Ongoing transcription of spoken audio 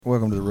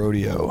Welcome to the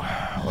rodeo.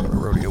 Welcome to the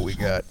rodeo. We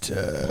got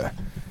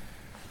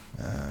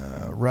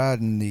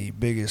riding the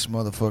biggest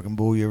motherfucking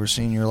bull you ever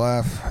seen in your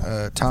life.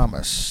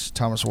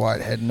 Thomas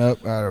White, heading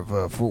up out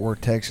of Fort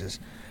Worth, Texas.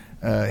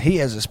 He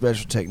has a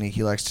special technique.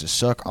 He likes to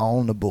suck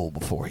on the bull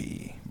before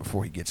he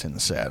gets in the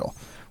saddle.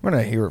 We're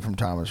gonna hear it from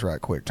Thomas right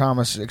quick.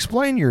 Thomas,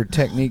 explain your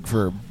technique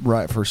for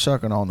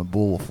sucking on the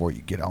bull before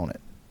you get on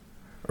it.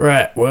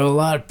 Right. Well, a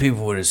lot of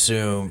people would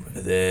assume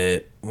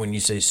that when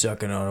you say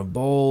sucking on a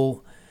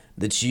bull,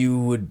 that you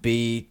would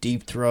be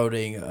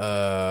deep-throating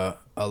a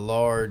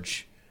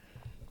large,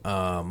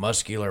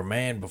 muscular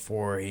man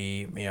before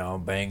he,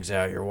 bangs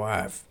out your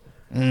wife.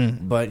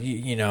 But,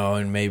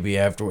 and maybe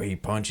after he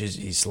punches,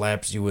 he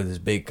slaps you with his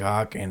big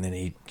cock, and then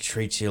he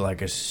treats you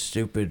like a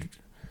stupid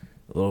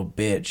little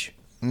bitch.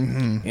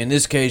 Mm-hmm. In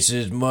this case,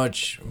 it's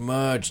much,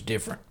 much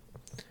different.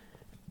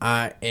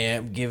 I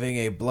am giving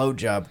a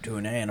blowjob to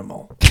an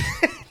animal.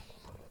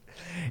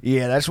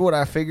 Yeah, that's what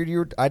I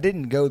figured. I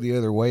didn't go the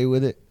other way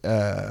with it.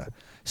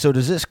 So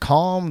does this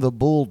calm the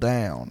bull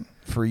down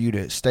for you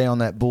to stay on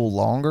that bull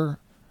longer?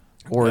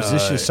 Or is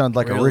this just something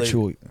like a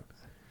ritual?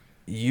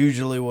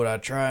 Usually what I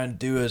try and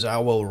do is I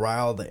will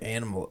rile the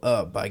animal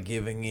up by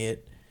giving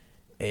it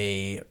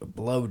a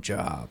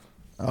blowjob.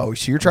 Oh,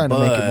 so you're trying to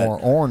make it more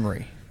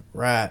ornery.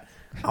 Right.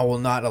 I will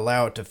not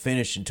allow it to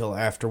finish until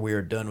after we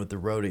are done with the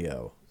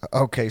rodeo.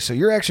 Okay, so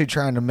you're actually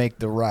trying to make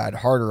the ride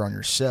harder on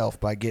yourself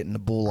by getting the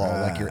bull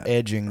all like you're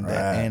edging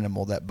that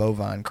animal, that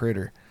bovine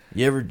critter.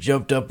 You ever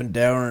jumped up and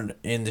down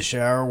in the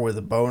shower with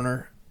a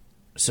boner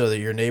so that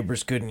your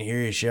neighbors couldn't hear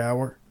you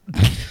shower?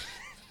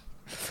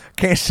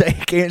 Can't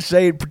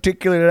say in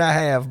particular that I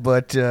have,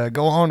 but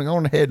go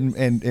on ahead and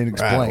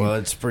explain. Right, well,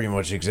 it's pretty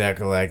much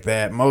exactly like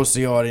that. Most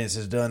of the audience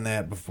has done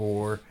that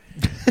before,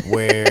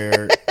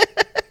 where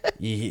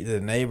the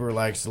neighbor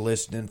likes to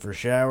listen in for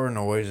shower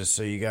noises,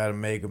 so you got to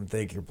make them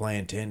think you're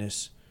playing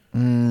tennis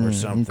or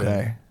something.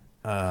 Okay.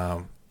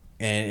 And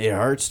it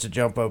hurts to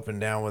jump up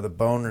and down with a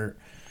boner.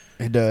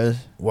 It does.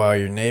 While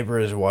your neighbor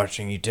is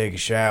watching you take a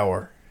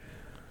shower.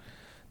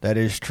 That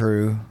is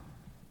true.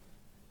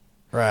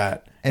 Right.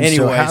 And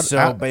anyway,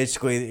 so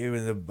basically,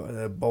 even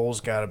the bull's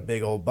got a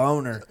big old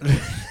boner,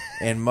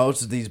 and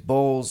most of these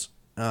bulls,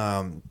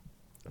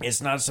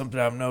 it's not something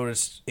I've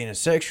noticed in a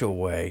sexual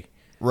way.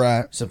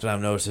 Right. Something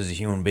I've noticed as a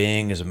human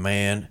being, as a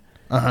man,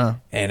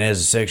 and as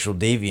a sexual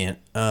deviant.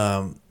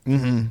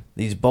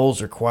 These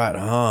bulls are quite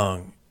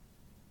hung,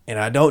 and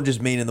I don't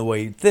just mean in the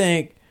way you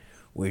think,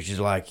 which is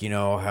like,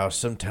 how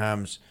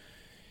sometimes,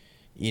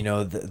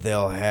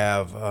 they'll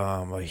have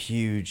a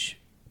huge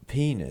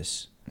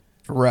penis.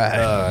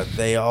 Right.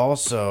 They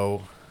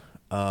also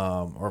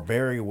are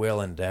very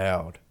well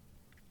endowed.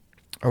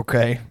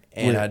 Okay.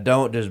 And I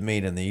don't just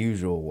mean in the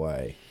usual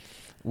way.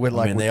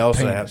 They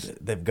also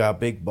they've got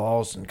big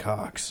balls and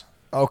cocks.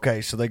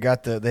 Okay, so they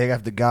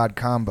have the God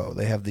combo.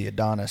 They have the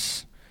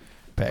Adonis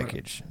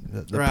package,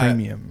 the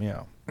premium.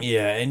 Yeah.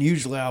 Yeah, and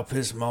usually I'll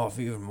piss them off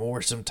even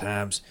more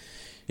sometimes.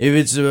 If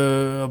it's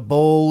a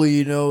bull,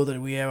 that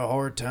we have a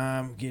hard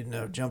time getting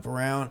to jump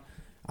around,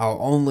 I'll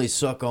only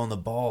suck on the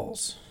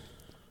balls.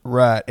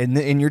 Right,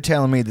 and you're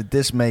telling me that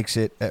this makes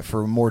it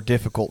for a more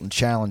difficult and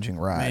challenging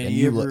ride. Man, and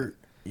you ever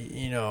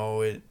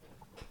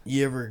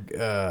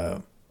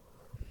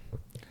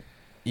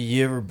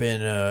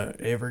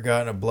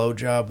gotten a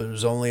blowjob that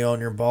was only on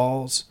your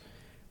balls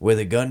with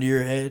a gun to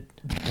your head?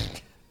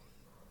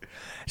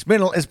 It's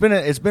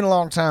been a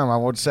long time, I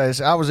would say.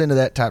 I was into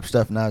that type of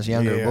stuff when I was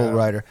younger, bull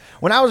rider.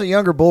 When I was a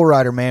younger bull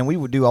rider, man, we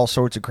would do all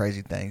sorts of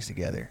crazy things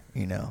together,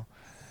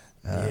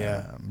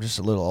 I'm just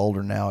a little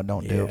older now. It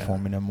don't do it for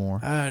me no more.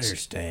 I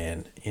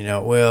understand. Here's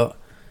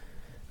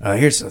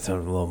something a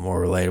little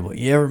more relatable.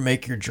 You ever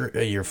make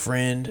your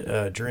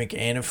friend drink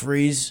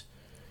antifreeze?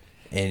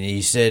 And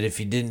he said if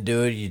he didn't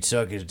do it, you'd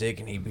suck his dick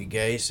and he'd be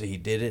gay, so he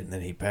did it, and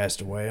then he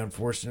passed away,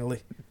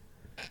 unfortunately.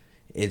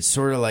 It's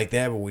sort of like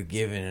that, but we've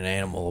given an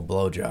animal a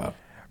blowjob.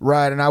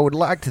 Right, and I would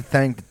like to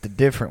think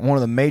that one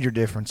of the major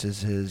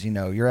differences is,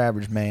 your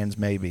average man's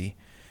maybe,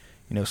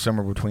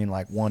 somewhere between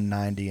like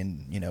 190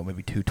 and,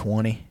 maybe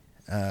 220.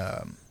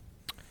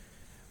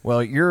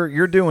 Well,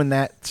 you're doing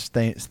that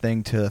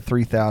thing to a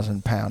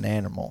 3,000-pound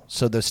animal,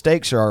 so the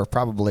stakes are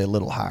probably a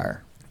little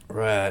higher.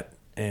 Right.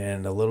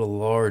 And a little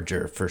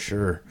larger, for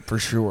sure. For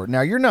sure. Now,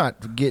 you're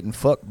not getting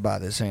fucked by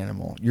this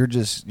animal. You're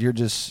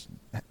just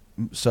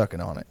sucking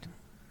on it.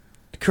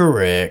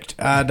 Correct.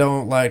 I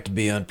don't like to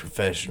be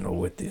unprofessional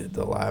with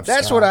the livestock.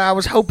 That's what I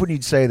was hoping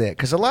you'd say that,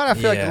 because I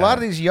feel like a lot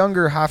of these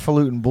younger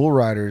highfalutin bull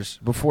riders,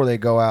 before they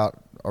go out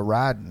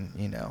riding,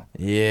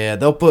 Yeah,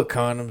 they'll put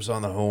condoms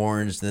on the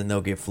horns, then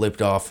they'll get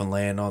flipped off and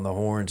land on the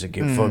horns and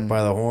get fucked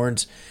by the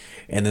horns,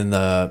 and then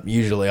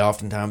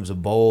oftentimes a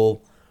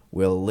bull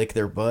will lick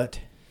their butt.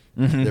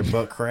 Their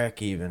butt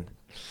crack even.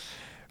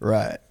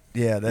 Right.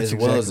 Yeah, that's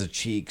well as the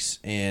cheeks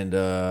and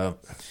the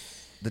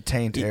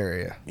taint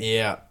area.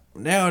 Yeah.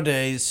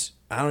 Nowadays,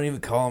 I don't even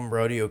call them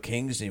rodeo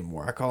kings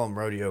anymore. I call them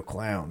rodeo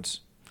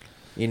clowns.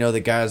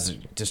 The guys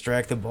that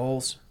distract the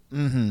bulls?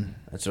 Mm-hmm.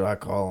 That's what I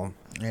call them.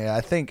 Yeah,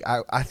 I think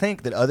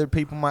that other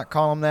people might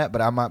call them that,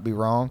 but I might be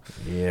wrong.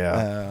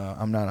 Yeah.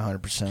 I'm not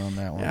 100% on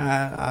that one.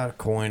 Yeah, I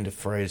coined a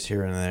phrase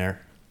here and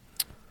there.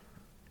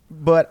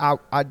 But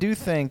I do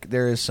think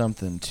there is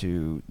something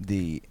to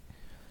the,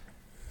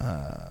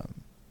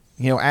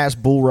 as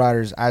bull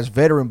riders, as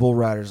veteran bull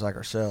riders like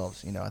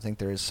ourselves, I think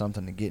there is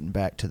something to getting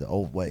back to the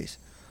old ways.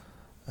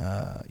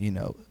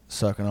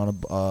 Sucking on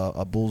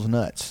a bull's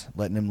nuts,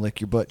 letting him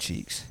lick your butt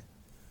cheeks.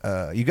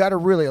 You got to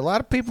really, a lot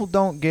of people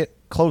don't get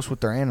close with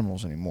their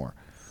animals anymore.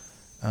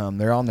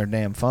 They're on their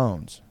damn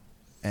phones.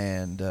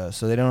 And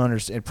so they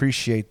don't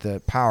appreciate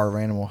the power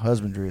of animal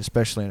husbandry,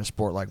 especially in a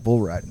sport like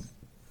bull riding.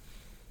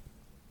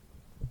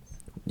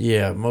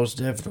 Yeah, most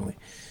definitely.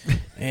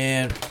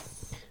 And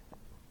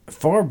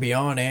far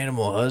beyond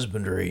animal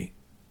husbandry,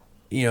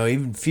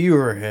 even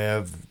fewer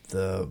have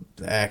the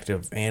act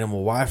of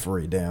animal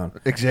wifery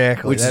down.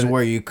 Exactly. Which is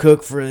where you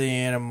cook for the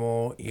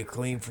animal, you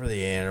clean for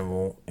the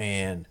animal,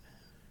 and,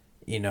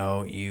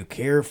 you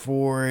care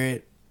for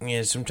it.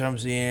 And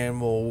sometimes the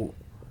animal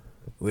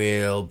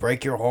will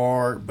break your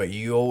heart, but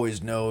you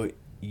always know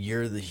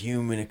you're the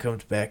human it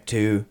comes back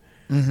to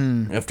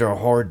after a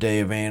hard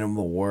day of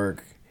animal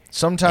work.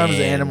 Sometimes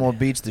the animal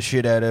beats the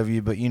shit out of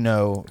you, but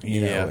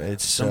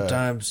it's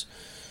sometimes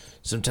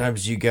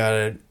you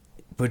gotta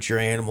put your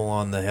animal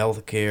on the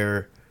health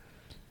care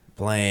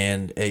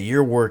plan at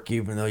your work,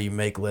 even though you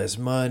make less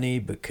money,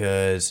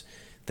 because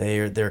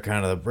they're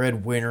kind of the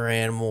breadwinner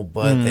animal,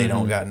 but they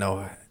don't got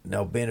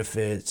no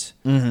benefits.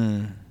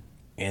 And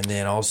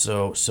then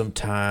also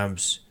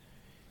sometimes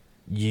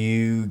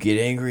you get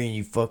angry and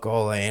you fuck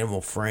all the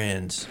animal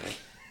friends.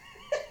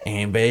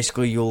 And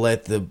basically, you'll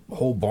let the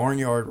whole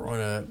barnyard run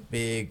a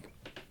big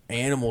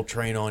animal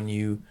train on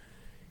you,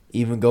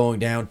 even going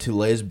down to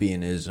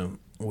lesbianism,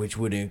 which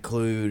would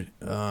include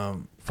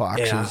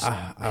foxes.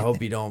 I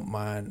hope you don't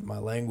mind my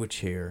language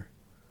here,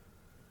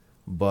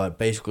 but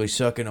basically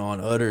sucking on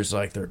udders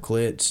like they're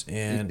clits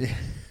and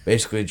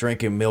basically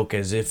drinking milk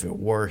as if it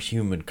were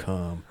human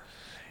cum.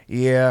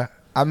 Yeah,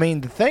 I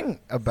mean the thing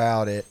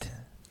about it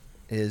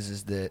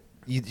is that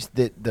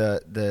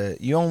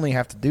you only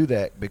have to do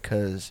that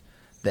because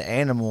the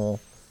animal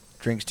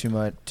drinks too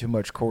much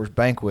Coors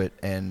Banquet,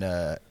 and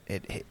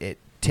it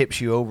tips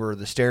you over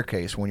the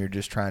staircase when you're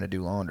just trying to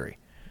do laundry.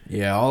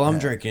 Yeah, all I'm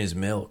drinking is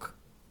milk.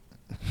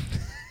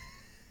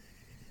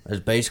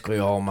 That's basically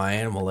all my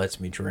animal lets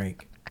me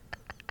drink.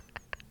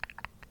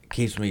 It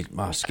keeps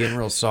my skin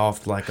real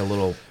soft like a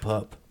little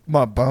pup.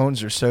 My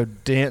bones are so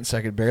dense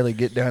I could barely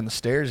get down the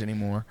stairs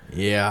anymore.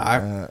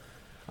 Yeah,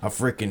 I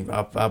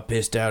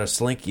pissed out a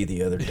Slinky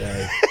the other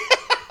day.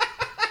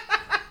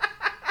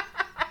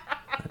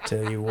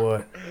 Tell you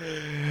what.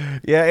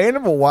 Yeah,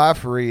 animal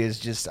wifery is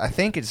just, I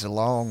think it's a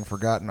long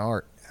forgotten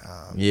art.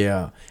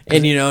 Yeah.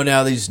 And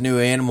now these new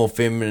animal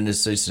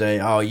feminists, they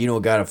say, oh, you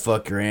don't got to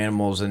fuck your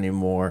animals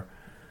anymore.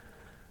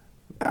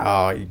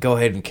 Oh, go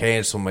ahead and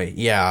cancel me.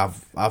 Yeah,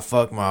 I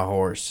fuck my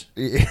horse.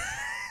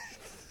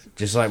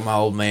 Just like my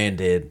old man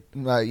did.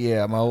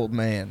 Yeah, my old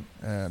man,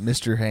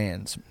 Mr.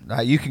 Hands.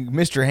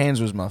 Mr.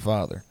 Hands was my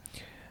father.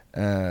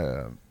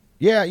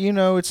 Yeah,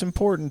 it's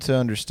important to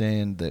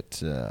understand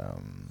that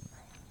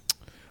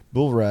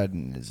bull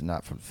riding is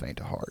not for the faint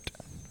of heart.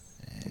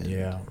 And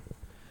yeah.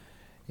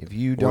 If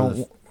you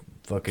don't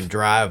fucking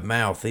dry of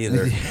mouth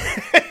either.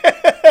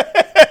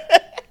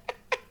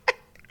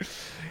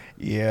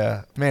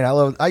 Yeah,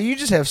 man, you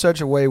just have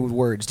such a way with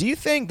words. Do you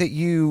think that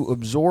you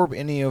absorb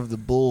any of the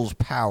bull's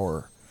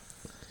power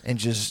and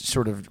just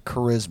sort of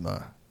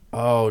charisma?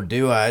 Oh,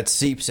 do I? It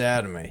seeps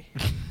out of me.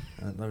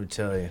 Let me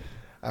tell you.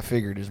 I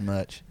figured as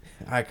much.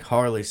 I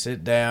hardly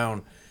sit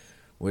down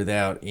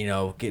without,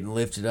 getting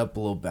lifted up a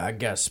little bit. I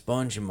got a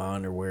sponge in my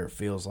underwear, it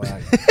feels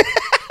like.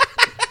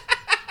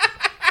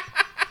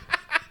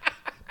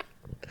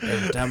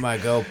 Every time I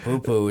go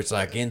poo-poo, it's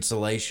like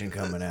insulation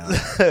coming out.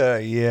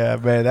 Yeah,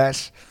 man,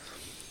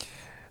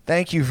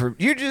 thank you for...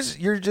 You're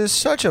just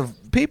such a...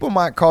 People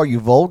might call you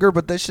vulgar,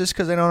 but that's just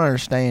because they don't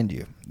understand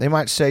you. They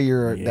might say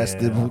that's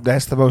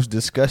the most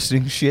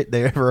disgusting shit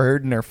they ever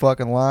heard in their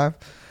fucking life.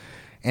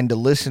 And to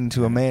listen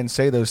to a man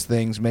say those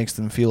things makes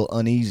them feel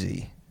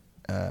uneasy.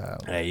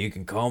 Hey, you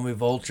can call me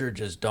Vulture,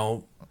 just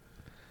don't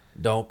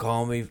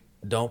call me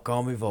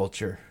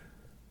Vulture.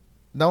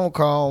 Don't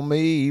call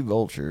me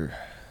Vulture.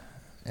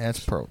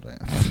 That's Pearl Jam.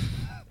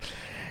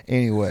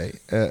 Anyway,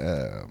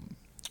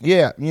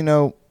 yeah,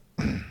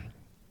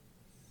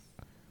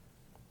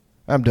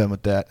 I'm done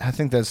with that. I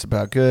think that's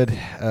about good.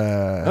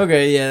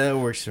 Okay, yeah, that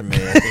works for me.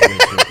 I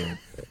think we can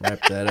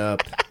wrap that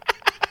up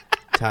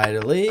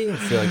tidily. I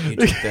feel like you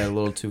took that a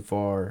little too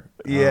far.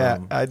 Yeah,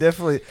 I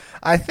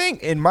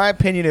think, in my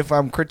opinion, if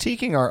I'm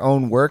critiquing our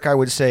own work, I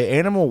would say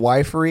animal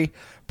wifery,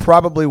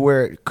 probably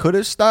where it could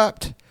have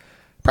stopped.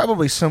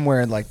 Probably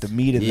somewhere in like the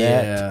meat of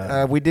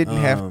that. We didn't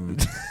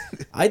have...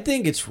 I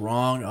think it's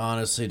wrong,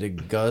 honestly, to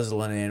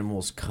guzzle an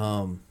animal's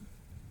cum.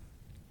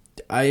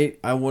 I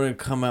want to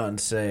come out and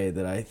say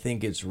that I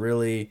think it's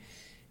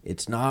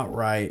not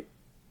right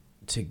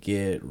to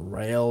get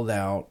railed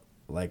out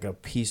like a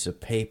piece of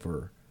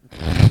paper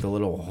with a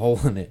little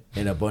hole in it,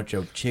 and a bunch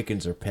of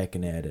chickens are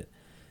pecking at it.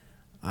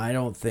 I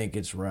don't think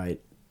it's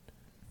right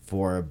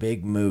for a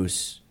big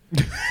moose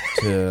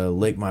to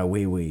lick my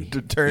wee-wee.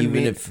 To turn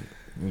even me... if...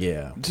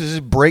 Yeah. To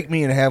just break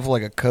me in half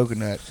like a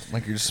coconut,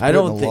 like you're splitting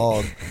a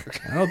log.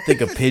 I don't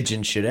think a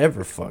pigeon should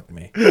ever fuck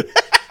me.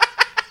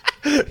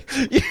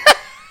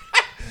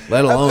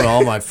 Let alone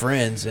all my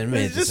friends and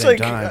me at the same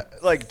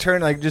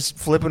time. Just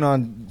flipping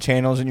on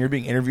channels and you're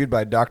being interviewed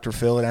by Dr.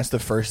 Phil, and that's the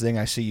first thing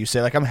I see you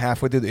say. Like, I'm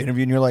halfway through the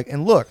interview and you're like,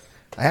 and look,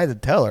 I had to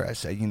tell her. I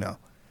said,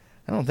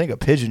 I don't think a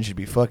pigeon should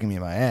be fucking me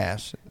in my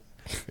ass.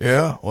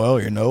 Yeah, well,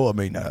 I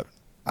mean,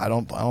 I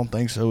don't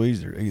think so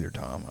either,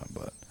 Tom.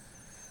 But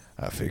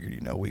I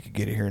figured, we could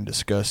get here and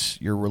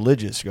discuss your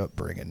religious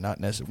upbringing,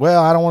 not necessarily.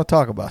 Well, I don't want to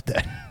talk about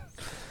that.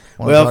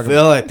 Well,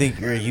 Phil, I think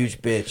you're a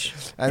huge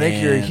bitch. I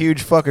think you're a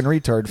huge fucking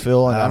retard,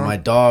 Phil. And my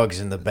dog's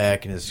in the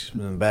back in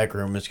the back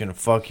room. Is gonna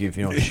fuck you if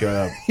you don't shut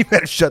up. You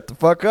better shut the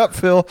fuck up,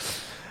 Phil.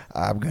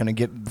 I'm gonna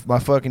get my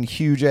fucking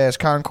huge ass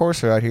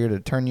concourser out here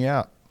to turn you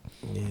out.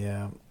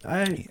 Yeah,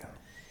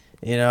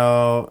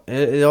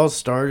 it all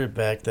started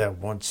back that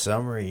one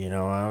summer.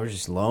 I was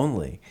just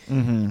lonely,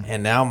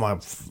 and now my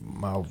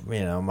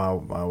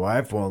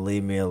wife won't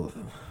leave me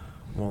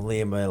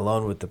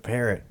alone with the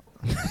parrot.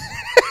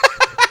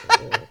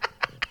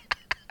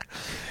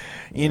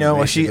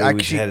 She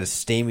had a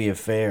steamy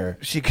affair.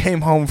 She came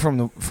home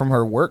from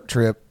her work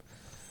trip.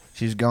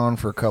 She's gone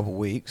for a couple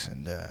weeks,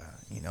 and I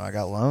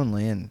got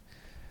lonely, and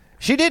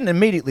she didn't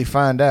immediately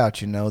find out.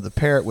 The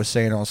parrot was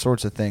saying all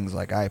sorts of things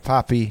like "ay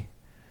papi,"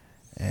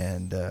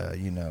 and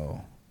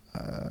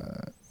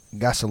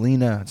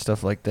gasolina and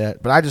stuff like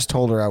that. But I just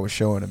told her I was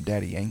showing him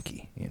Daddy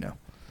Yankee.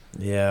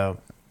 Yeah.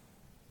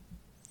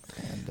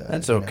 And,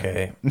 that's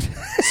okay.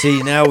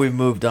 See, now we've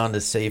moved on to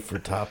safer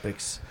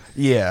topics.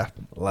 Yeah,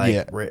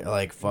 like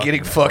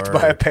getting fucked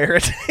by a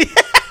parrot.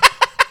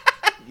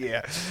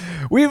 Yeah,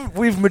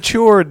 we've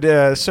matured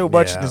so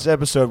much in this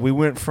episode. We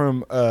went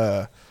from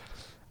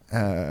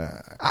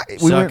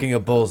sucking a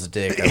bull's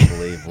dick, I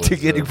believe, to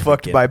getting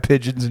fucked by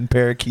pigeons and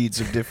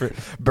parakeets of different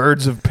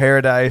birds of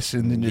paradise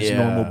and then just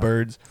normal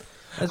birds.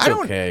 That's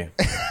okay.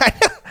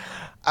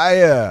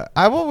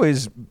 I've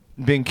always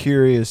been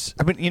curious.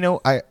 I mean,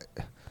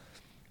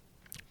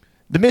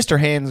 the Mr.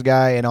 Hands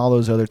guy and all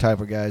those other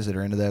type of guys that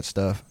are into that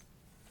stuff.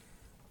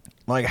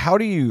 Like, how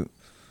do you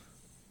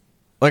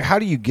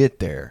get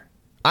there?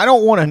 I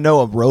don't want to know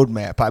a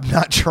roadmap. I'm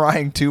not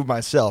trying to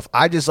myself.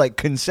 I just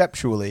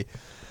conceptually,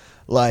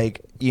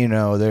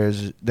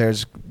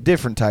 there's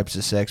different types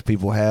of sex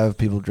people have.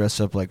 People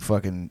dress up like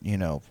fucking,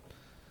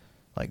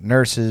 like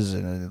nurses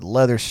and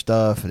leather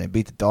stuff, and they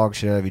beat the dog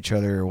shit out of each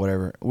other or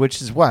whatever,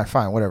 which is why,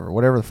 fine,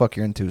 whatever the fuck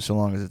you're into, so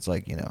long as it's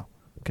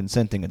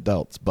consenting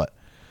adults. But,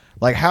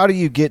 how do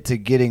you get to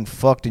getting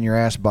fucked in your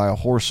ass by a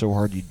horse so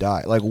hard you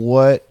die?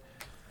 What?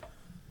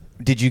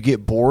 Did you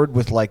get bored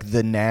with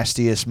the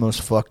nastiest,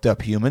 most fucked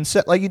up human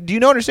set? Do you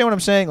understand what I'm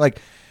saying?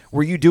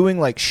 Were you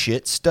doing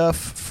shit stuff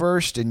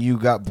first and you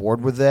got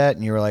bored with that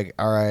and you were like,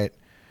 all right,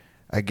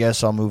 I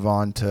guess I'll move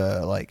on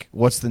to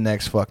what's the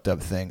next fucked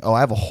up thing? Oh, I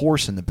have a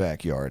horse in the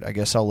backyard. I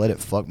guess I'll let it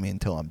fuck me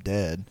until I'm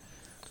dead.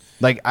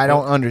 I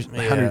don't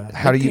understand.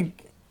 How do you?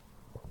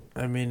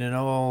 I mean, in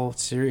all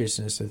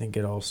seriousness, I think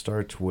it all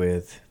starts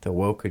with the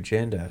woke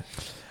agenda.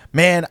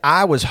 Man,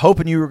 I was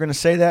hoping you were going to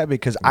say that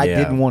because I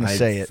didn't want to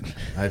say it.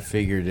 I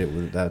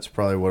figured that's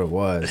probably what it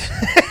was.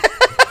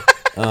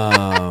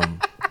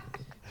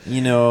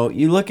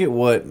 You look at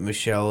what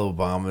Michelle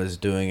Obama is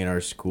doing in our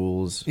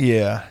schools.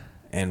 Yeah.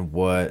 And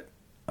what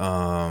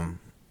Barack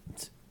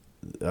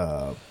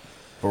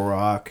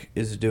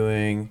is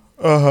doing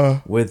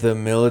with the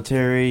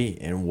military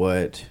and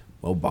what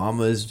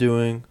Obama is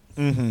doing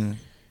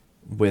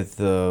with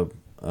the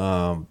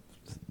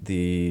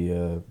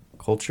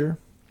culture.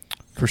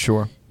 For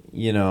sure.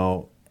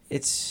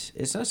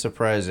 It's not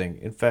surprising.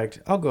 In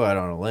fact, I'll go out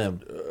on a limb.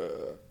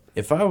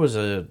 If I was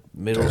a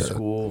middle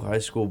school, high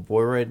school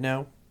boy right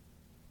now,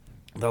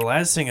 the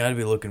last thing I'd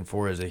be looking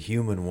for is a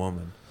human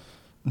woman.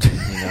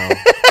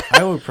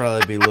 I would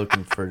probably be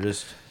looking for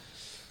just,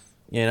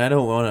 and I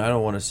don't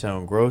want to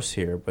sound gross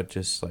here, but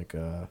just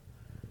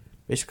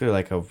basically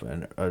I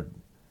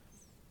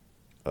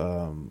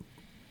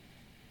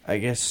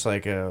guess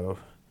a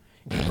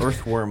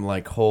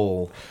earthworm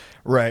hole.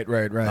 Right.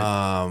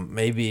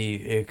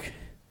 Maybe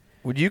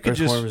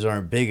earthworms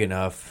aren't big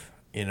enough.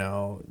 It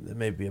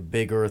may be a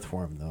big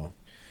earthworm though.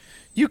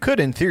 You could,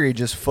 in theory,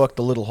 just fuck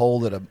the little hole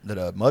that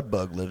a mud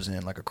bug lives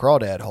in, like a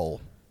crawdad hole.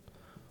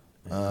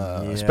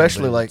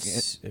 Especially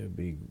it would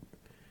be.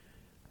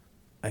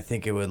 I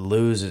think it would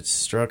lose its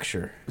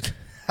structure.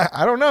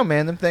 I don't know,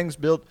 man. Them things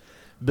build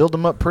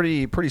them up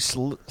pretty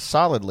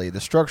solidly.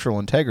 The structural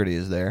integrity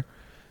is there.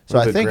 So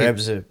I think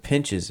grabs it,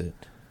 pinches it.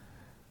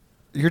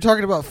 You're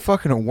talking about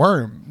fucking a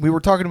worm. We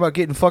were talking about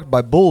getting fucked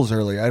by bulls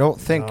earlier. I don't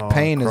think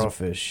pain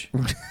crawfish.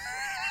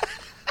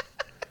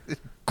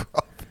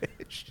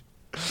 Crawfish.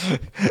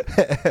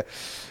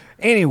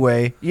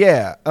 Anyway,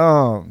 yeah.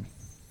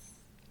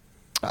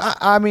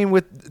 I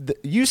mean,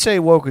 you say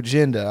woke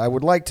agenda, I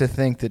would like to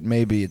think that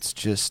maybe it's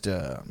just.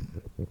 I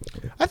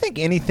think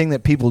anything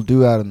that people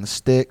do out in the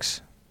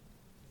sticks.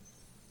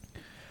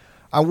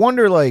 I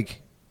wonder,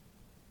 like,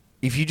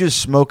 if you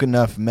just smoke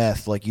enough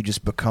meth, like you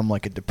just become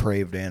like a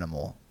depraved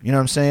animal. You know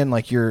what I'm saying?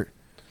 Like your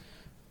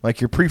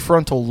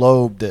prefrontal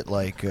lobe that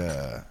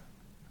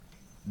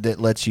that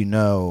lets you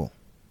know,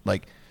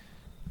 like,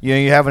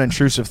 you have an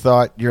intrusive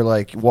thought. You're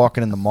like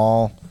walking in the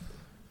mall.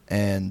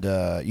 And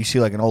you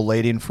see like an old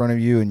lady in front of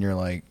you, and you're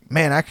like,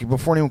 "Man, I could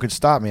before anyone could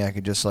stop me, I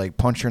could just like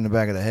punch her in the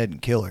back of the head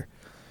and kill her."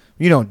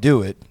 You don't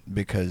do it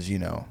because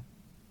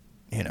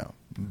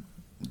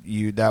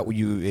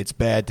it's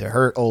bad to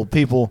hurt old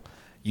people.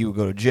 You would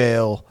go to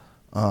jail,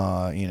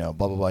 blah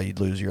blah blah. You'd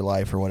lose your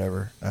life or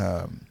whatever.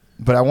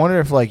 But I wonder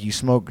if like you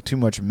smoke too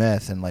much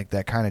meth and like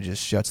that kind of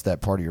just shuts that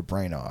part of your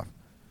brain off.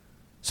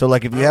 So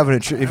like if you have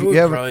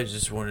probably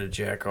just want to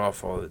jack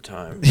off all the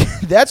time.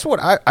 That's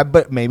what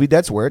but maybe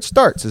that's where it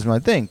starts is my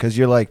thing, because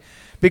you're like,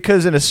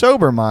 because in a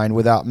sober mind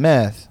without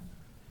meth,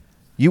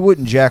 you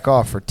wouldn't jack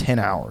off for 10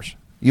 hours.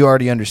 You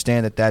already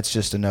understand that that's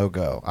just a no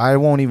go. I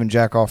won't even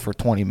jack off for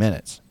 20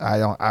 minutes.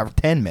 I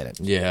 10 minutes.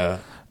 Yeah.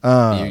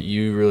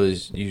 You really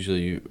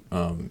usually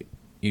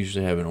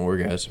have an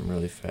orgasm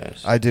really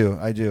fast. I do,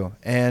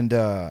 and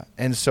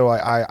so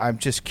I'm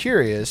just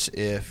curious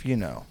if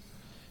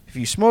if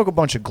you smoke a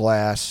bunch of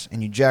glass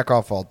and you jack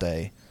off all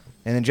day,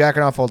 and then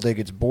jacking off all day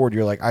gets bored,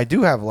 you're like, I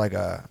do have like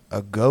a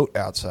goat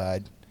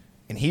outside,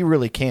 and he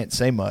really can't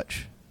say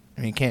much.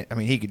 He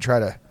could try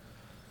to,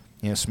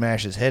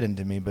 smash his head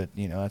into me, but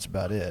that's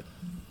about it.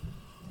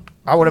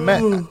 I would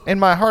imagine, in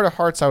my heart of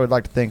hearts, I would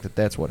like to think that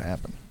that's what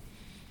happened.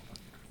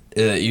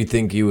 You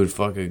think you would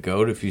fuck a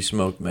goat if you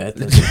smoked meth?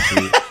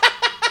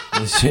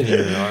 That's in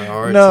your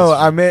heart. No,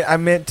 I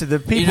meant to the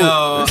people.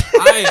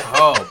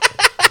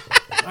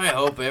 I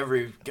hope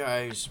every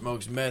guy who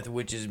smokes meth,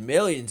 which is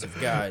millions of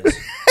guys,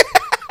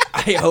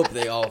 I hope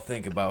they all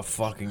think about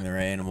fucking their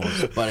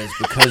animals, but it's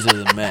because of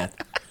the meth.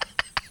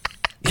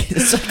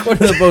 It's like one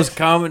of the most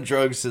common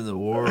drugs in the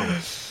world.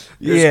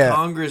 There's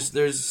Congress,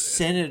 there's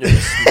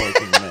senators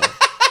smoking meth.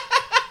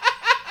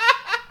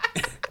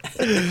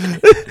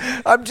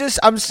 I'm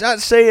not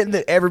saying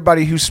that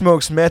everybody who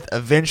smokes meth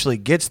eventually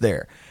gets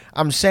there.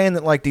 I'm saying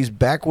that like these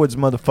backwoods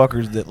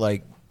motherfuckers that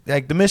like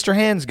the Mr.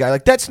 Hands guy,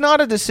 like that's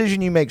not a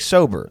decision you make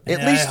sober. At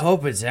least I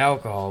hope it's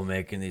alcohol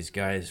making these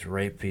guys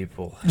rape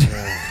people.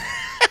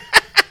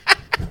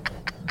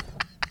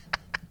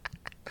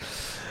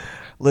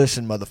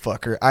 Listen,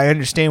 motherfucker, I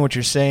understand what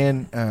you're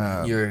saying.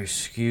 You're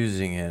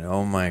excusing it.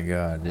 Oh my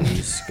God, did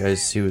these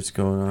guys see what's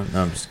going on?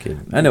 No, I'm just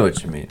kidding. I know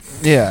what you mean.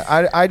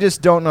 Yeah, I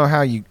just don't know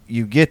how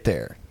you get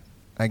there.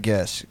 I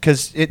guess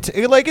because it's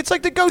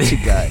like the goatee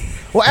guy.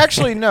 Well,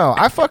 actually, no.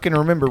 I fucking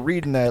remember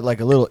reading that like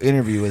a little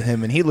interview with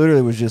him, and he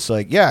literally was just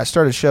like, "Yeah, I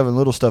started shoving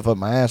little stuff up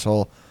my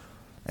asshole,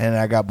 and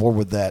I got bored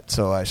with that,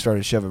 so I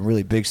started shoving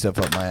really big stuff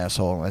up my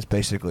asshole." And that's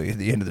basically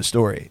the end of the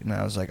story. And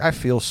I was like, I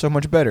feel so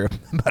much better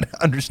about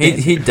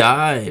understanding. He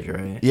died,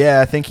 right? Yeah,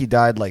 I think he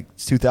died like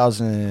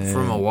 2000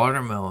 from a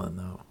watermelon,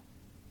 though.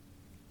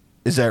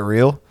 Is that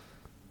real?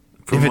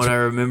 From what I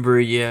remember,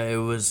 yeah, it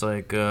was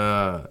like.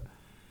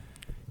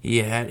 He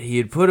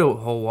had put a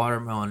whole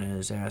watermelon in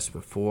his ass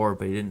before,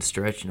 but he didn't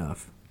stretch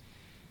enough.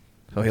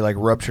 So he like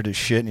ruptured his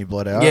shit and he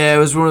bled out? Yeah, it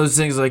was one of those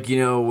things like,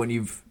 when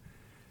you've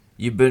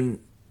been,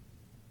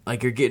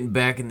 like you're getting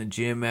back in the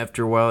gym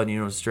after a while and you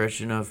don't stretch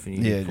enough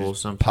and you pull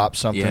something. Pop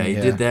something. Yeah, he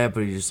did that,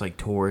 but he just like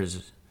tore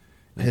his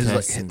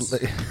intestines.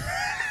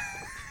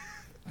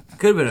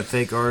 Could have been a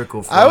fake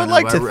article.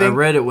 I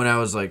read it when I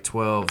was like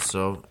 12,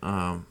 so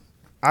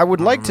I would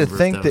like to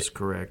think that was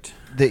correct.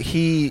 That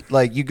he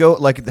you go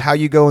how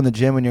you go in the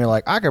gym and you're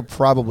like, I could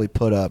probably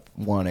put up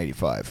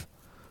 185,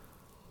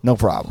 no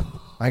problem.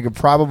 I could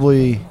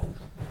probably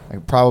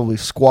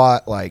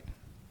squat like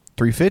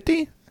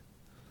 350,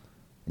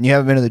 and you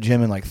haven't been to the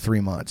gym in like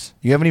 3 months.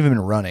 You haven't even been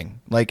running,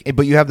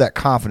 but you have that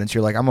confidence.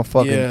 You're like, I'm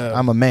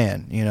a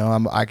man.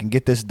 I can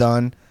get this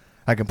done.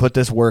 I can put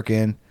this work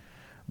in.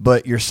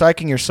 But you're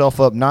psyching yourself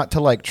up not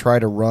to like try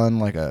to run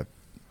like a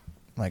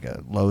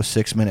low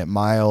 6-minute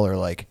mile or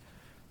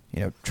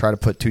try to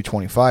put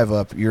 225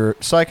 up. You're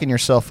psyching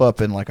yourself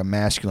up in like a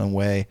masculine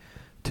way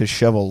to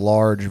shove a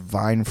large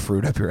vine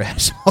fruit up your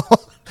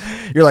asshole.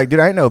 You're like, dude,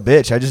 I ain't no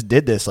bitch. I just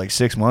did this like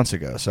 6 months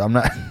ago, so I'm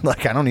not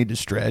I don't need to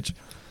stretch.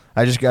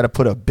 I just got to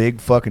put a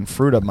big fucking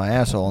fruit up my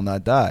asshole and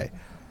not die.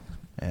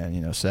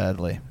 And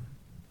sadly,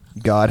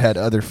 God had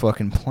other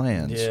fucking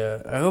plans.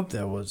 Yeah, I hope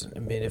that wasn't.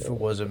 I mean, if it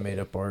was a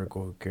made-up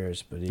article, who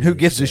cares? But who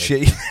gives a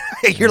shit?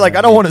 You're like,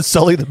 I don't want to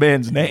sully the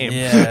man's name.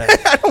 Yeah,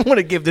 I don't want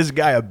to give this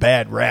guy a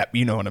bad rap.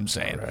 You know what I'm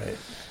saying? Right.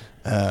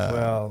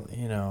 Well,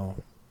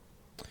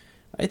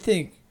 I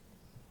think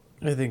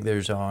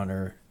there's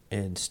honor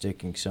in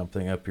sticking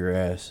something up your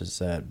ass that's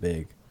that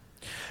big.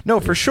 No,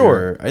 for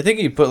sure. I think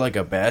he put like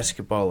a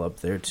basketball up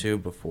there too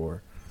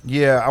before.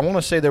 Yeah, I want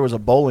to say there was a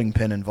bowling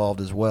pin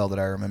involved as well that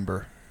I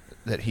remember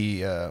that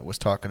he was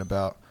talking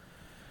about.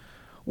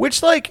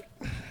 Which,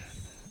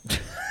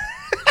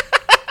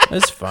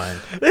 That's fine.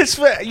 It's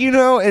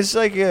it's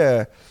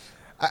like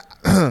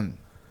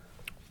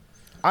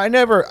I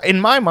never,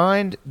 in my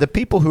mind, the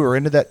people who are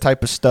into that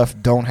type of stuff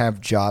don't have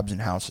jobs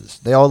and houses.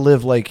 They all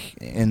live like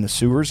in the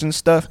sewers and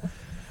stuff.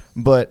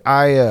 But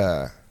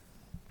a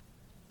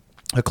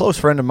close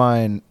friend of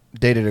mine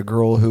dated a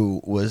girl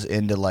who was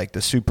into like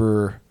the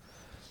super,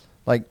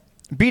 like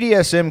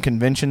BDSM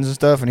conventions and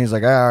stuff. And he's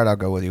like, all right, I'll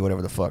go with you,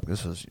 whatever the fuck.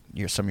 This was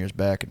some years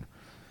back.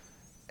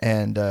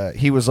 And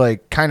he was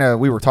like,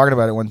 we were talking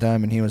about it one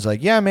time, and he was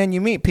like, yeah, man, you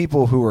meet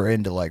people who are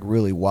into like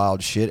really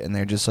wild shit, and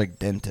they're just like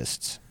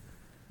dentists.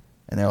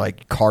 And they're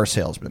like car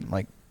salesmen.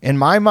 Like, in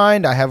my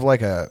mind, I have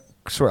like a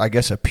sort, I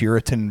guess, a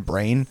Puritan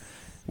brain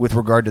with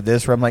regard to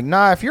this, where I'm like,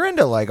 nah, if you're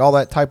into like all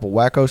that type of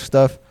wacko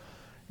stuff,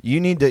 you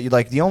need to,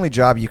 like, the only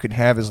job you can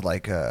have is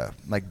like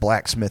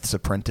blacksmith's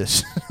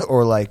apprentice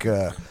or like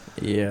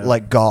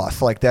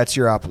goth. Like, that's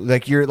your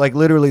you're like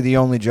literally the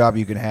only job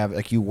you can have.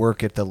 Like, you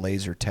work at the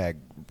laser tag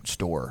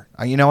store.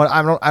 You know what?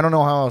 I don't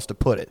know how else to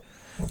put it.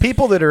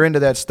 People that are into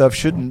that stuff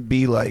shouldn't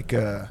be like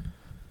I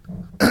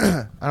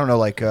don't know,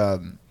 like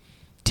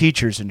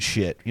teachers and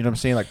shit. You know what I'm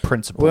saying? Like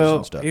principals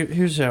and stuff.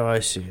 Here's how I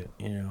see it.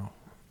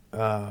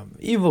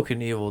 Evel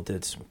Knievel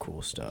did some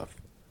cool stuff,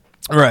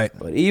 right?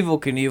 But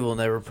Evel Knievel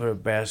never put a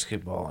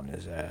basketball in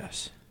his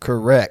ass.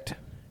 Correct.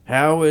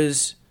 How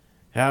is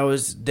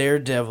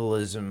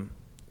daredevilism?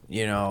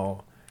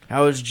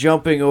 How is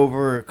jumping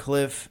over a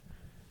cliff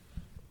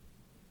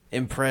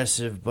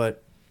impressive,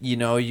 but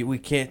we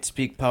can't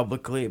speak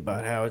publicly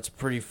about how it's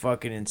pretty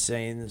fucking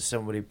insane that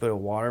somebody put a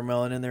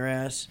watermelon in their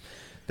ass.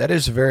 That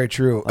is very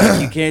true.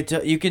 Like, you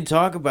can't. You can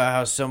talk about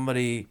how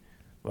somebody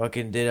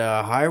fucking did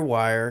a high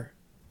wire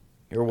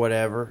or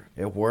whatever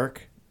at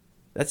work.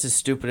 That's a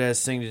stupid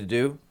ass thing to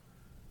do.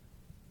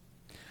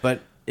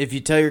 But if you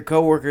tell your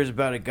coworkers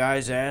about a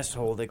guy's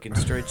asshole that can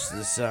stretch to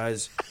the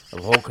size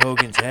of Hulk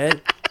Hogan's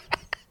head,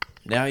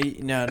 now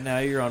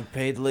you're on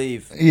paid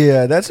leave.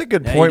 Yeah, that's a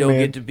good point, you don't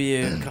man. get to be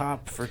a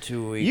cop for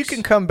 2 weeks. You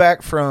can come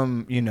back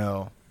from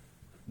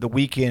the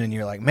weekend and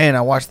you're like, man,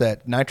 I watched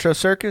that Nitro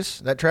Circus.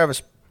 That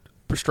Travis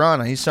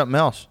Pastrana, he's something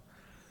else.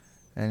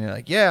 And you're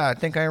like, yeah, I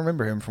think I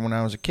remember him from when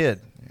I was a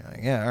kid. You're like,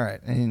 yeah, all right.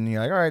 And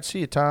you're like, all right, see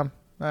you, Tom.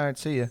 All right,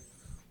 see you.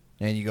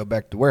 And you go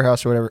back to the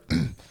warehouse or whatever.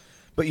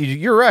 But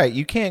you're right.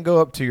 You can't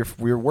go up to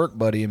your work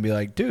buddy and be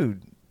like,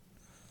 dude,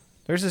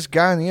 there's this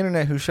guy on the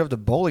internet who shoved a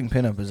bowling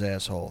pin up his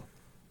asshole.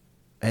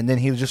 And then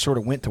he just sort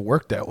of went to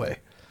work that way.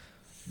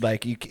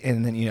 Like,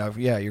 and then, you're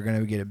going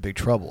to get in big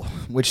trouble.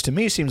 Which to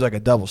me seems like a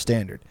double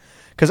standard.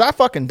 Because I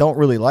fucking don't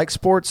really like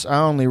sports. I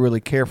only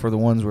really care for the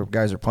ones where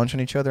guys are punching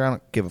each other. I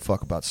don't give a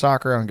fuck about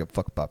soccer. I don't give a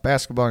fuck about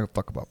basketball. I don't give a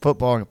fuck about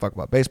football. I don't give a fuck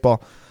about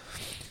baseball.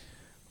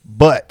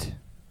 But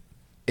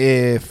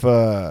if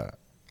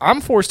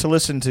I'm forced to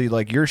listen to,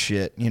 like, your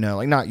shit,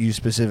 like, not you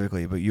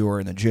specifically, but you are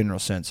in the general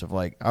sense of,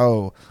 like,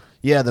 oh,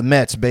 yeah, the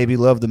Mets, baby,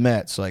 love the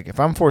Mets. Like, if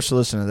I'm forced to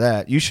listen to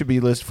that, you should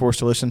be forced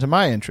to listen to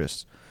my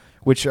interests,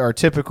 which are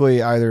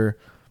typically either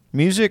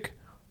music,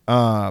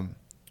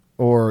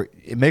 or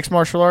mixed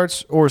martial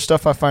arts, or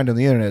stuff I find on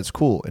the internet is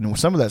cool. And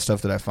some of that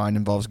stuff that I find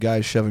involves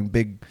guys shoving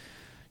big,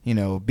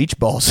 beach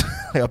balls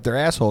up their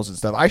assholes and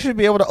stuff. I should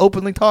be able to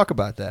openly talk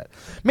about that.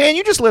 Man,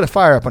 you just lit a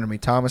fire up under me,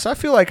 Thomas. I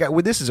feel like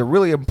this is a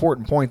really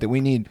important point that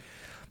we need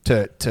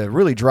to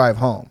really drive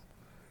home.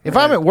 If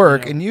I'm at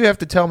work and you have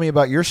to tell me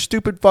about your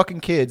stupid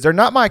fucking kids, they're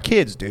not my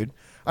kids, dude.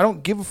 I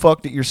don't give a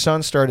fuck that your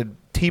son started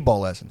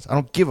T-ball lessons. I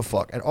don't give a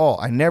fuck at all.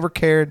 I never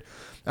cared.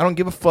 I don't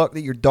give a fuck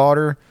that your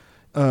daughter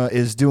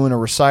is doing a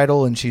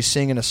recital and she's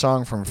singing a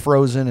song from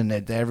Frozen and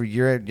that every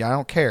year. I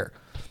don't care.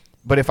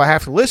 But if I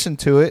have to listen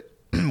to it,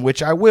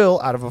 which I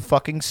will, out of a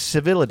fucking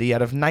civility,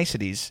 out of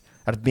niceties,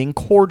 out of being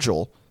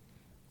cordial,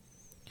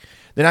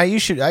 then I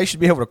should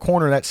be able to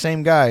corner that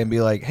same guy and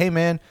be like, hey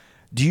man,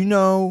 do you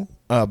know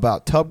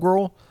about Tub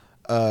Girl?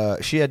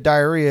 She had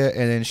diarrhea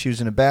and then she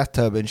was in a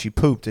bathtub and she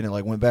pooped and it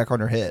like went back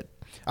on her head.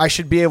 I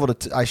should be able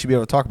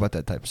to talk about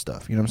that type of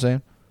stuff. You know what I'm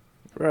saying?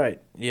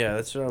 Right. Yeah,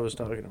 that's what I was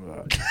talking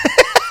about.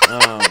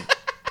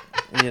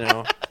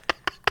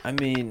 I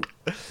mean,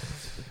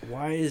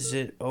 why is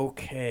it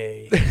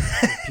okay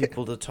for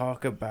people to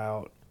talk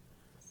about,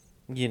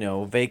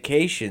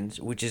 vacations,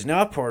 which is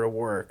not part of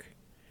work?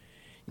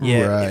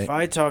 Yeah, right. If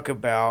I talk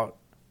about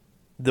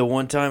the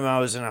one time I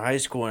was in high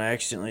school and I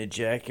accidentally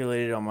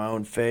ejaculated on my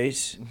own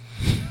face,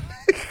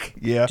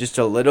 yeah, just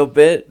a little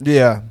bit,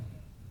 yeah,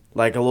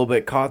 like a little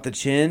bit caught the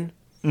chin,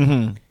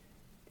 mm-hmm.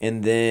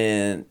 And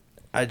then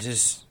I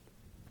just,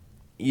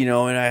 and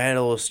I had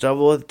a little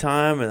stubble at the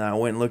time, and I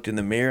went and looked in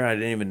the mirror. I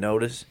didn't even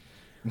notice.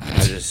 I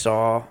just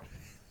saw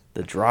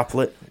the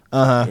droplet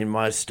in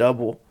my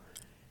stubble,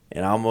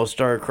 and I almost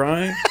started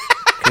crying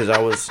because I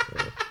was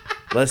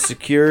less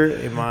secure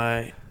in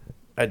my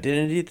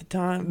identity at the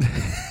time.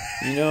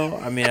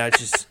 I mean, I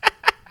just,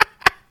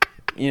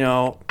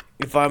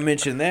 if I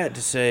mention that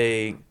to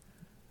say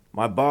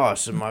my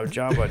boss and my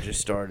job I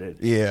just started,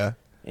 yeah,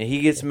 and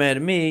he gets mad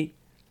at me,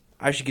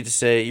 I should get to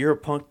say, you're a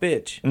punk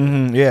bitch.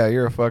 Mm-hmm. Yeah,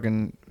 you're a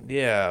fucking...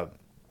 Yeah.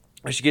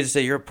 I should get to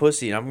say, you're a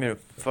pussy, and I'm going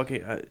to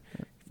fucking...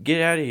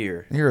 Get out of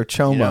here. You're a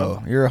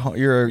chomo. You know?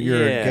 You're a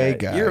gay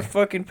guy. You're a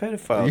fucking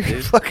pedophile, You're dude.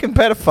 a fucking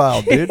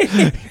pedophile, dude.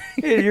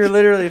 You're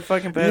literally a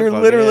fucking pedophile. You're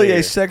literally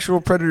a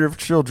sexual predator of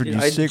children. Dude,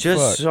 you I sick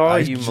just fuck. saw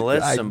you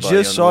molest somebody. I just on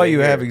the saw way you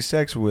here. having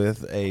sex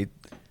with a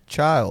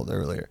child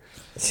earlier.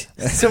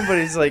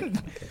 Somebody's like,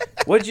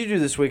 "What'd you do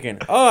this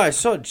weekend?" Oh, I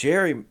saw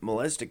Jerry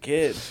molest a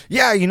kid.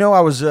 Yeah, you know,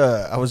 I was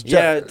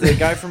Yeah, the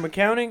guy from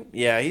accounting.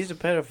 Yeah, he's a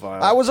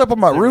pedophile. I was up on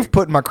my roof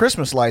putting my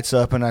Christmas lights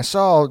up, and I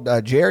saw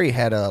Jerry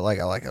had it was like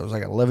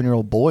an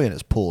 11-year-old boy in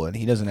his pool, and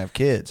he doesn't have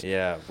kids.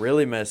 Yeah,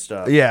 really messed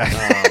up. Yeah,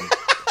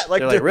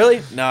 They're like,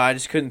 really? No, I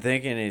just couldn't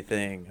think of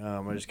anything.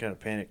 I just kind of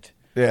panicked.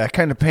 Yeah, I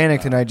kind of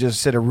panicked, and I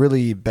just said a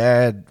really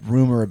bad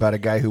rumor about a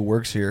guy who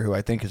works here who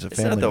I think is a It's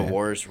family not the man.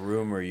 worst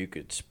rumor you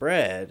could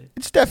spread.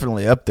 It's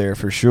definitely up there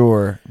for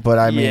sure, but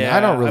I mean, Yeah,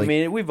 I don't really. I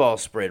mean, we've all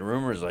spread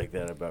rumors like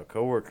that about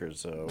coworkers,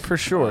 so For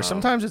sure.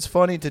 Sometimes it's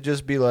funny to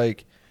just be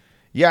like,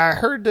 yeah, I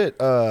heard that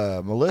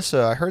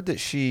Melissa, I heard that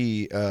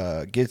she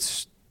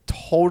gets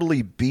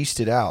totally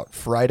beasted out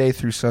Friday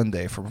through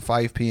Sunday from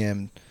 5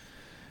 p.m.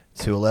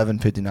 to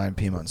 11:59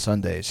 p.m. on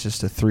Sunday. It's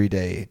just a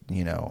 3-day,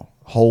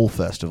 whole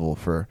festival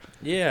for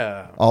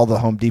all the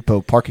Home Depot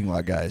parking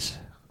lot guys.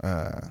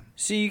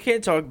 See, you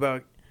can't talk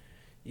about,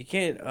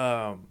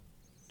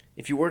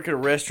 if you work at a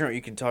restaurant,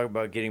 you can talk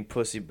about getting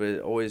pussy, but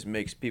it always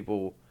makes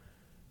people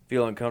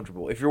feel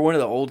uncomfortable. If you're one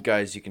of the old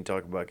guys, you can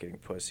talk about getting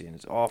pussy, and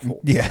it's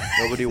awful. Yeah.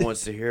 Nobody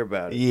wants to hear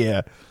about it.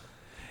 Yeah.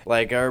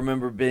 Like, I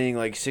remember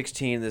being,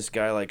 16, this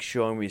guy,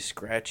 showing me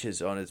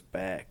scratches on his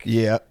back.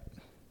 Yeah.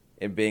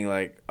 And being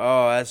like,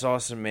 oh, that's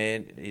awesome,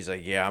 man. He's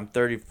like, yeah, I'm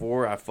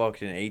 34. I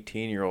fucked an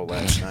 18-year-old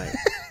last night.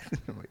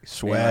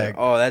 Swag. Like,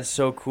 oh, that's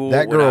so cool.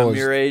 That when girl I'm is-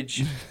 your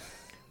age,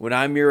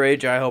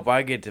 I hope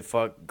I get to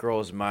fuck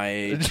girls my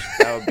age.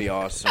 That would be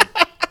awesome.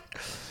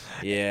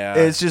 Yeah.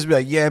 It's just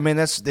like, yeah, man,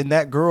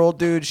 that girl,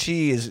 dude,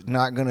 she is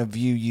not going to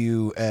view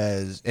you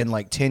as, in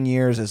 10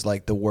 years, as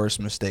the worst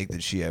mistake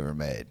that she ever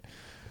made.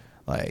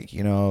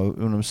 You know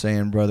what I'm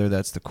saying, brother?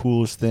 That's the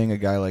coolest thing a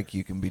guy like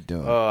you can be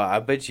doing. Oh, I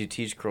bet you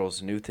teach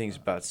girls new things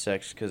about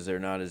sex because they're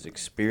not as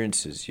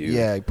experienced as you.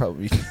 Yeah,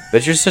 probably.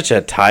 But you're such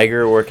a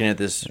tiger working at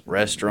this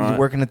restaurant. You're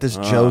working at this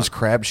Joe's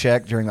Crab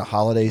Shack during the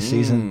holiday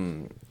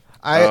season.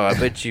 I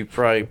bet you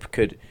probably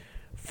could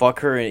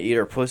fuck her and eat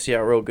her pussy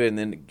out real good and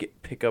then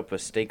pick up a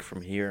steak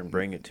from here and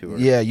bring it to her.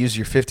 Yeah, use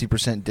your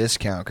 50%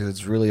 discount because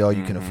it's really all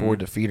you can afford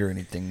to feed her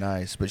anything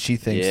nice. But she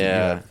thinks that you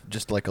have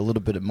just a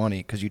little bit of money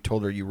because you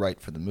told her you write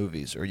for the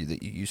movies or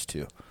that you used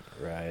to.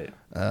 Right.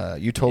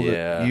 You told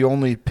her you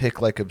only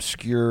pick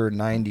obscure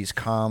 90s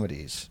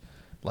comedies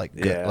like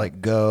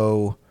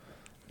Go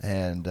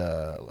and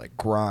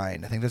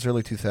Grind. I think that's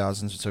early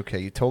 2000s. It's okay.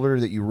 You told her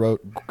that you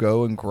wrote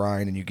Go and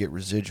Grind and you get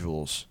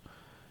residuals.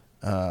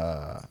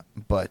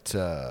 But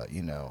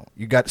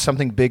you got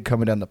something big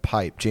coming down the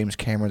pipe. James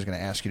Cameron's going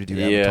to ask you to do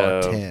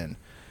Avatar 10.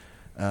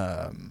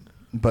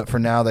 But for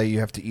now, you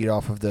have to eat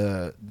off of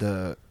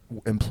the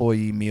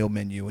employee meal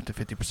menu with the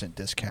 50%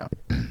 discount.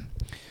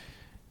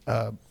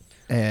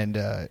 And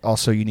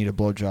also, you need a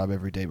blowjob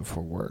every day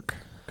before work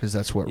because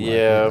that's what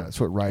that's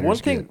what writers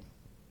get.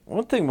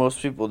 One thing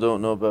most people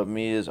don't know about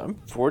me is I'm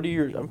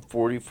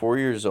 44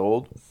 years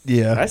old.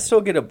 Yeah, I still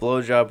get a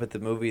blowjob at the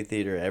movie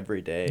theater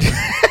every day.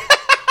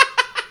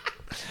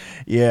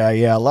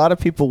 Yeah.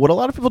 What a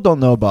lot of people don't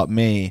know about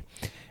me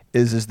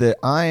is that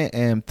I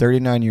am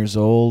 39 years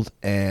old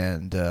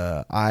and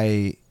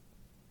I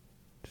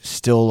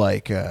still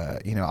I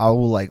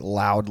will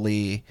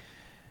loudly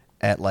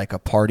at a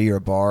party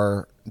or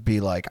bar be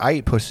like, I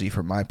eat pussy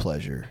for my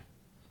pleasure.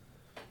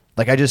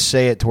 I just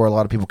say it to where a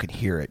lot of people can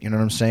hear it. You know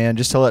what I'm saying?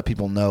 Just to let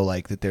people know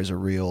that there's a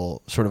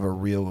real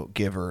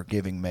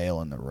giving male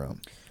in the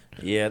room.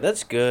 Yeah,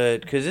 that's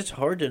good because it's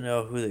hard to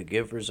know who the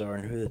givers are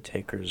and who the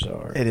takers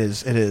are. It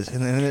is, and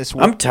then it's.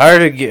 I'm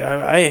tired of.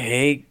 I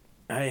hate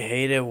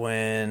it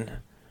when.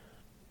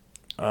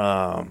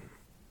 I'm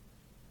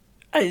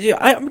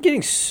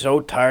getting so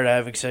tired of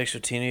having sex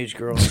with teenage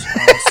girls.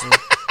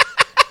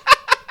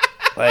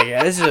 Honestly,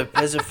 as a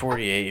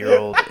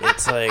 48-year-old,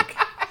 it's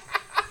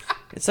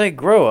like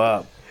grow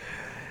up.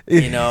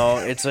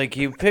 It's like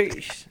you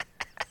pick.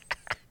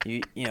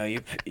 You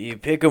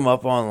pick them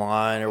up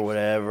online or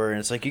whatever, and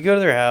it's like you go to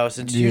their house,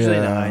 and it's usually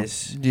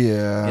nice.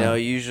 Yeah.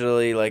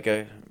 Usually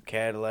a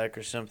Cadillac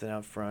or something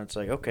out front. It's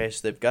like, okay,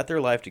 so they've got their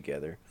life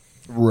together.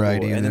 Right.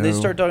 Cool. And then they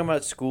start talking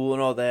about school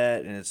and all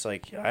that, and it's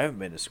like, I haven't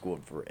been to school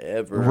in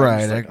forever.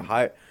 Right.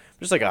 I'm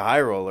just like a high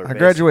roller. I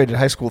graduated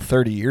high school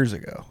 30 years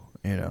ago,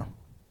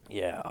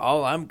 Yeah,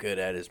 all I'm good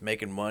at is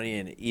making money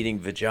and eating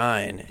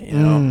vagina,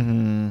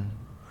 Mm-hmm.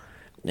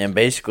 And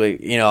basically,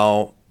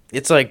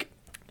 it's like,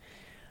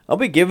 I'll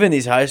be giving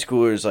these high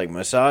schoolers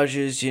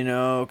massages,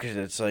 because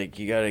it's like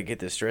you got to get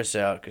the stress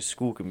out because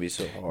school can be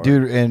so hard,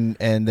 dude.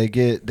 And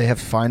they have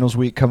finals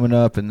week coming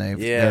up, and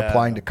they're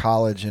applying to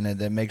college, and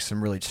that makes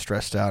them really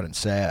stressed out and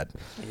sad.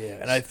 Yeah,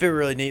 and I fit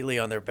really neatly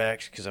on their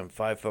backs because I'm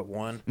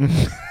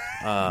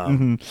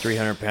 5'1",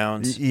 300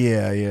 pounds.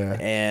 Yeah.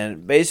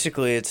 And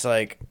basically, it's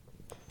like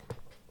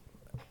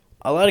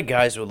a lot of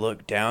guys would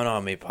look down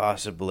on me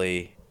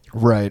possibly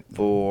Right.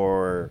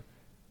 for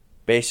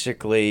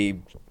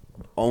basically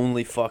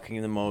only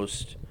fucking the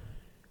most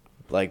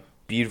like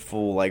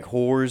beautiful like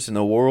whores in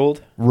the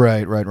world.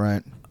 Right.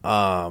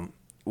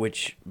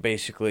 Which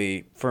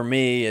basically for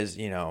me is,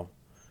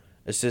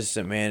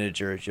 assistant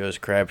manager at Joe's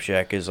Crab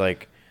Shack is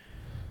like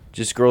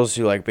just girls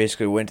who like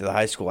basically went to the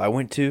high school I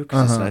went to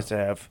because it's nice to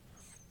have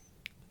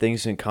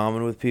things in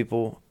common with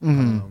people.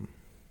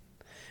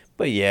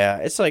 But yeah,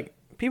 it's like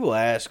people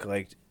ask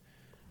like,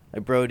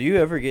 bro, do you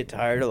ever get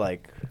tired of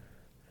like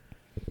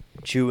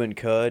chewing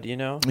cud?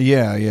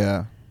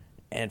 Yeah.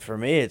 And for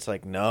me, it's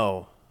like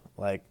no.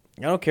 Like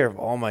I don't care if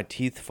all my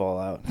teeth fall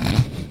out.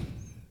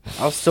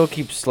 I'll still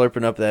keep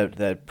slurping up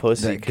that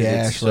pussy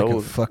because it's so like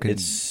a fucking...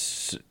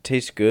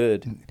 tastes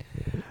good.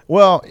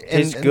 Well,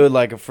 Tastes good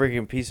like a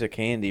freaking piece of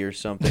candy or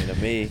something to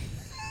me,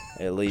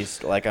 at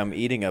least. Like I'm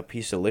eating a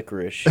piece of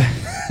licorice.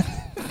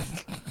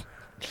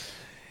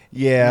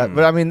 Yeah,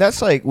 but I mean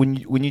that's like when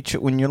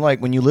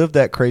you live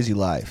that crazy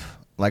life.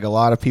 Like a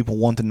lot of people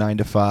want the 9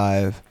 to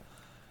 5.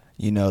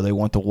 They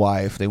want the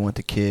wife, they want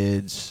the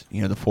kids. The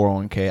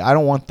 401k. I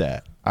don't want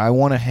that. I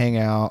want to hang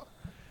out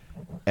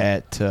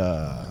at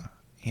I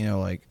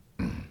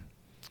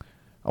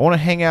want to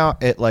hang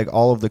out at like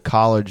all of the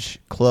college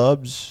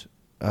clubs,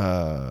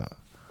 and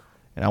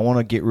I want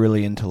to get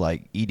really into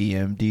like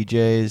EDM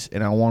DJs,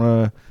 and I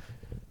want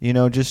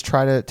to, just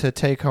try to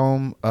take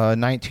home a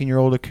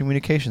 19-year-old a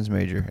communications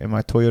major in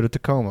my Toyota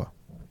Tacoma.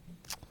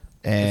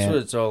 And that's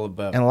what it's all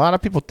about. And a lot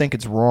of people think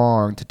it's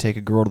wrong to take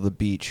a girl to the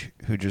beach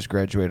who just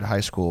graduated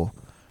high school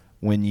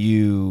when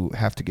you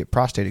have to get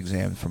prostate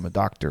examined from a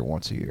doctor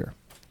once a year.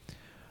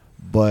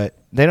 But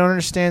they don't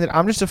understand that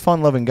I'm just a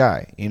fun-loving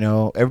guy.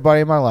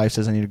 Everybody in my life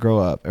says I need to grow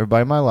up.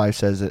 Everybody in my life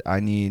says that I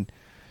need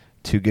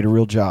to get a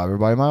real job.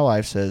 Everybody in my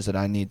life says that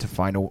I need to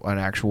find an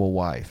actual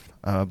wife.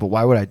 But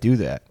why would I do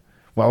that?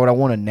 Why would I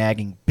want a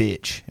nagging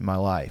bitch in my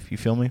life? You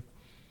feel me?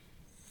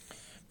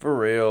 For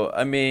real.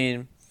 I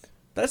mean,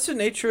 that's the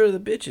nature of the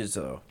bitches,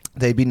 though.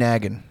 They be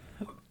nagging.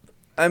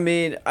 I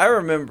mean, I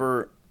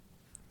remember,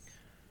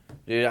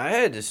 dude, I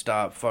had to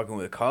stop fucking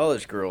with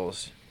college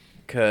girls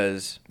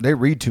because they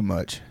read too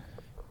much.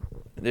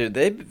 Dude,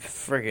 they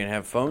freaking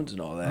have phones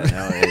and all that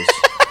nowadays.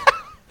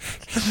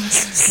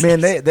 Man,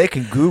 they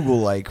can Google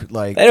like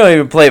they don't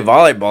even play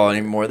volleyball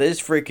anymore. They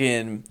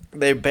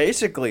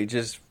basically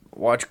just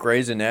watch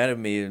Grey's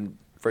Anatomy and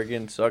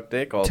freaking suck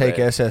dick all day. Take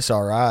day.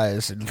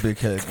 SSRIs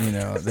because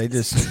they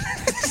just.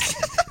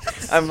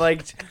 I'm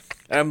like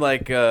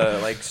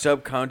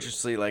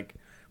subconsciously like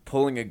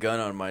pulling a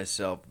gun on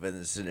myself, and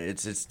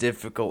it's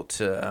difficult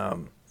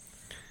to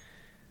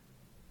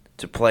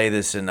play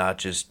this and not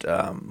just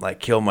like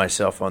kill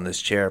myself on this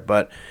chair.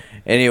 But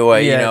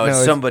anyway,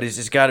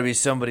 it's got to be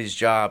somebody's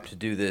job to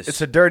do this.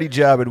 It's a dirty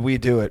job, and we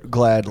do it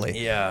gladly.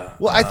 Yeah.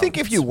 Well, I think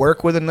if you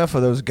work with enough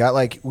of those guys,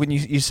 like when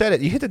you said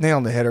it, you hit the nail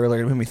on the head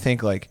earlier. It made me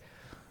think like,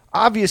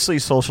 obviously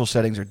social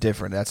settings are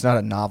different. That's not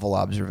a novel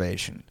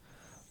observation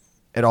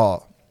at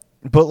all.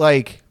 But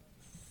like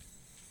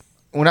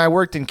when I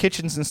worked in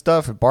kitchens and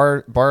stuff at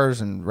bars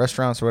and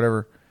restaurants or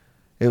whatever,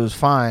 it was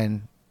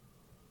fine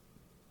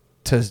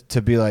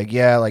to be like,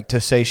 yeah, like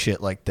to say shit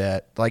like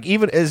that, like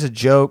even as a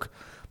joke.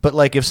 But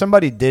like if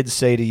somebody did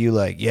say to you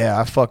like, yeah,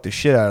 I fucked the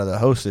shit out of the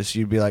hostess,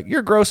 you'd be like,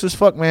 you're gross as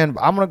fuck, man.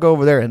 I'm gonna go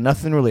over there and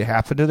nothing really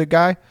happened to the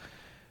guy.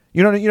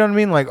 You know what I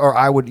mean? Like, or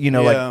I would,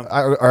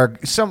 or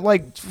some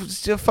like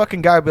still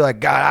fucking guy would be like,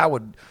 God, I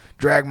would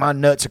drag my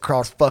nuts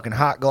across fucking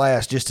hot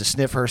glass just to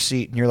sniff her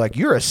seat, and you're like,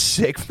 you're a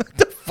sick. What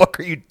the fuck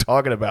are you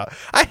talking about?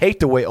 I hate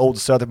the way old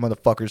Southern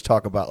motherfuckers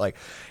talk about like,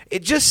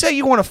 just say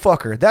you want to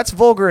fuck her. That's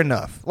vulgar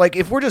enough. Like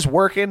if we're just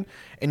working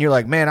and you're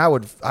like, man, I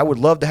would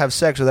love to have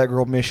sex with that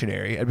girl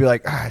missionary. I'd be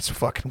like, it's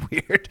fucking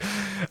weird.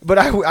 But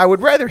I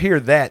would rather hear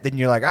that than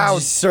you're like, I would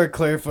just start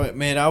clarifying,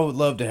 man. I would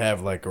love to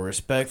have like a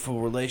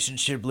respectful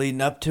relationship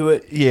leading up to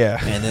it. Yeah,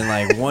 and then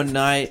like one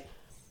night.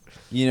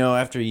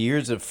 After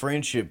years of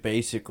friendship,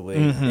 basically.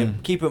 Mm-hmm.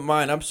 And keep in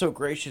mind, I'm so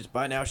gracious.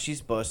 By now, she's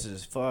busted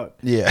as fuck.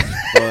 Yeah.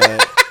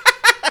 But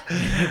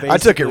I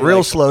took it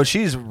real slow.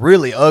 She's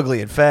really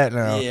ugly and fat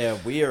now. Yeah,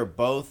 we are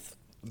both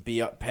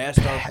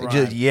past our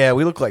prime.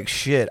 We look like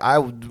shit.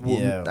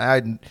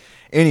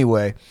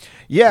 Anyway,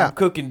 yeah. I'm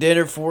cooking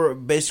dinner for her.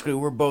 Basically,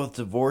 we're both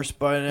divorced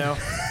by now.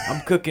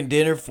 I'm cooking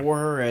dinner for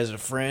her as a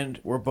friend.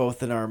 We're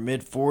both in our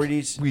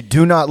mid-40s. We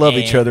do not love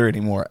each other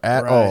anymore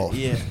at all.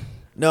 Yeah.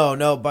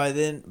 No. By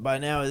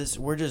now,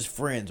 we're just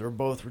friends. We're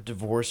both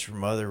divorced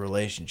from other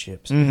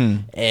relationships,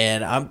 and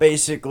I'm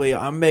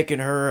making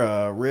her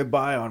a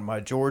ribeye on my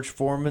George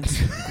Foreman's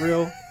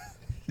grill.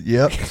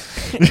 Yep.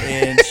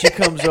 And she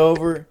comes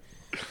over,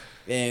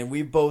 and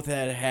we both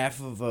had half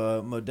of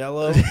a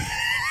Modelo,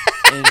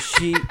 and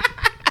she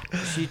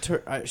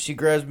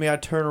grabs me. I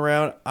turn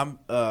around. I'm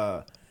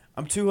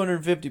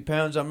 250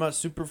 pounds. I'm not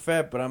super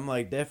fat, but I'm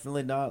like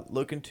definitely not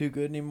looking too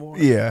good anymore.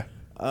 Yeah.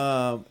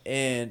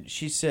 And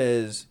she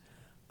says,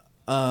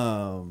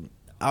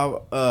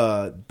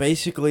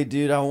 basically,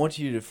 dude, I want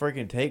you to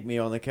freaking take me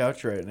on the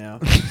couch right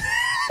now.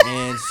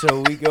 And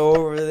so we go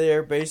over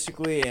there,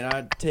 basically, and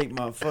I take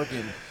my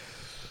fucking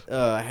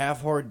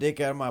half hard dick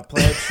out of my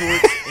plaid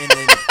shorts, and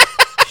then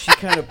she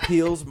kind of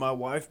peels my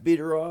wife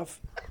beater off,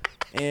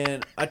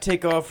 and I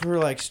take off her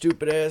like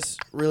stupid ass,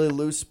 really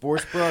loose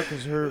sports bra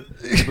because her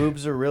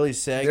boobs are really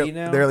saggy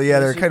now.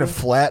 They're kind of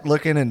flat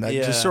looking and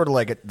just sort of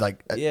like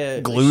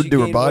glued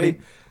to her body.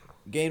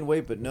 Gained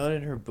weight, but none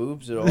in her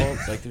boobs at all.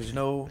 Like there's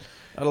not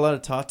a lot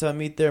of tata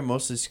meat there,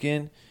 mostly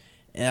skin.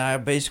 And I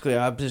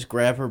just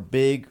grab her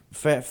big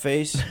fat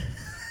face.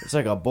 It's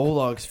like a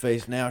bulldog's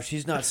face now.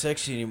 She's not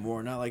sexy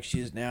anymore, not like she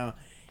is now.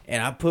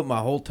 And I put my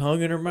whole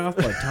tongue in her mouth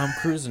like Tom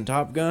Cruise in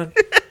Top Gun.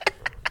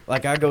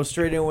 Like I go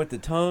straight in with the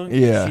tongue.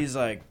 Yeah.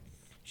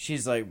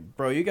 She's like,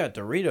 bro, you got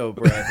Dorito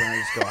breath. And I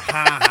just go,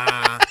 ha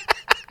ha.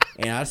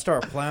 And I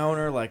start plowing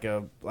her like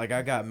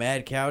I got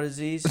mad cow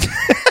disease.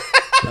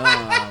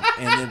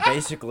 And then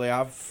basically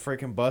I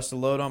freaking bust a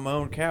load on my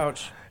own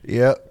couch.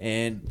 Yep.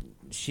 And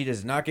she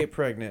does not get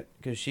pregnant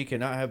because she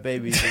cannot have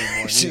babies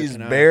anymore. She's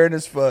barren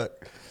as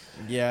fuck.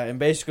 Yeah, and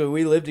basically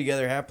we lived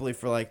together happily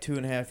for like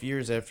 2.5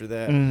 years after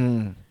that.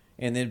 Mm-hmm.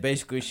 And then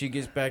basically she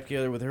gets back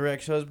together with her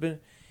ex-husband,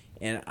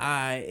 and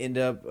I end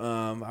up,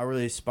 I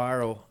really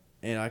spiral,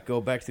 and I go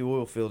back to the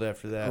oil field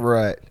after that.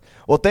 Right.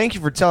 Well, thank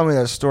you for telling me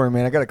that story,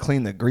 man. I got to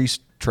clean the grease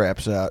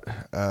traps out.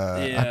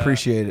 I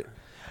appreciate it.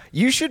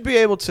 You should be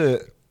able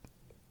to.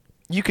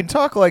 You can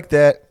talk like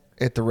that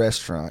at the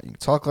restaurant. You can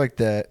talk like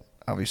that,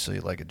 obviously,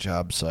 like a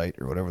job site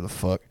or whatever the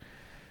fuck.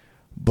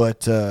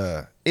 But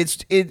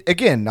it's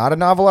again not a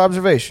novel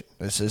observation.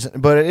 This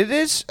isn't, but it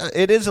is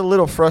a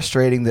little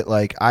frustrating that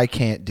like I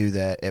can't do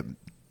that at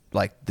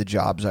like the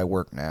jobs I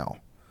work now.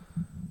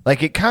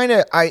 Like it kind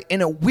of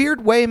in a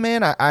weird way,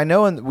 man. I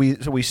know, and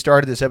we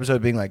started this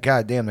episode being like,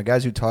 God damn, the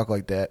guys who talk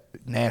like that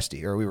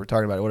nasty, or we were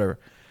talking about it, whatever.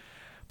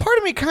 Part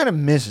of me kind of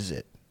misses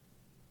it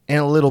in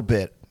a little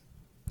bit.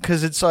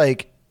 Because it's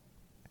like,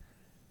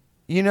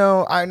 you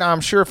know,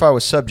 I'm sure if I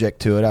was subject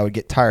to it, I would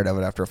get tired of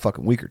it after a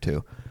fucking week or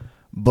two.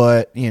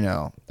 But, you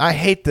know, I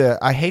hate the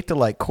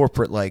like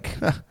corporate like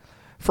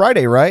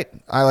Friday, right?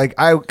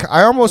 I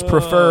almost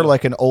prefer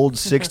like an old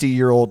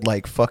 60-year-old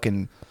like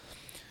fucking,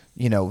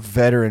 you know,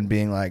 veteran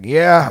being like,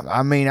 yeah,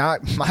 I mean,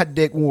 my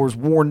dick was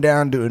worn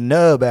down to a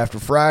nub after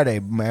Friday,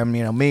 man.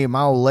 You know, me and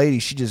my old lady,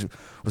 she just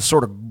was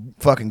sort of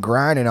fucking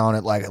grinding on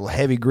it like a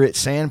heavy grit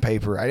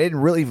sandpaper. I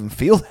didn't really even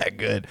feel that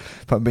good,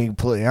 if I'm being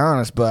completely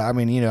honest. But I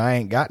mean, you know, I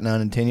ain't got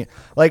none in 10 years.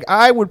 Like,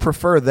 I would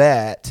prefer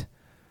that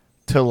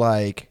to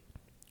like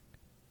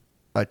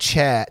a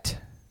chat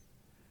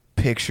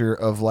picture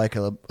of like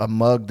a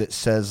mug that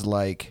says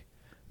like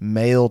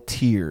male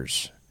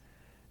tears,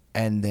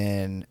 and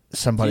then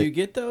somebody. Do you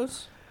get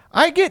those?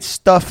 I get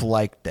stuff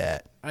like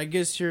that. I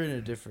guess you're in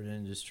a different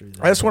industry.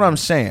 That's what I'm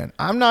saying.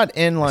 I'm not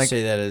in like. I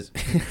say that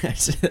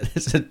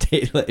as a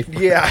day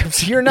labor. Yeah,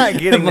 you're not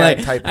getting that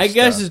like, type of I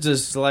guess stuff. it's a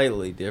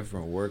slightly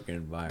different work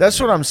environment. That's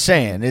what I'm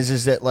saying.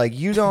 Is that like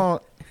you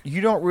don't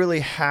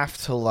really have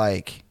to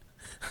like.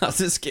 I'll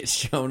just get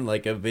shown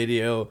like a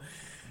video,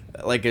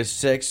 like a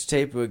sex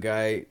tape a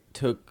guy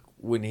took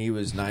when he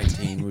was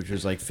 19, which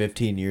was like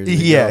 15 years ago.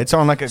 Yeah, it's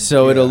on like a.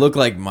 So it'll look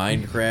like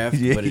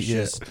Minecraft, but it's yeah.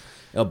 just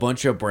a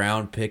bunch of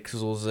brown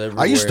pixels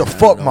everywhere. I used to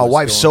fuck my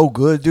wife so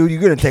good, dude.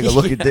 You're gonna take a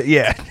look at that,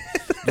 yeah.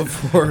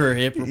 Before her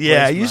hip replacement.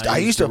 Yeah, I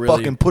used to really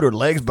fucking put her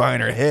legs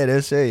behind her head.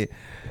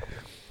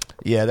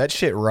 Yeah, that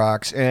shit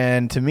rocks.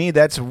 And to me,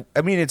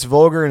 it's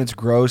vulgar and it's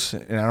gross,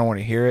 and I don't want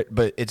to hear it,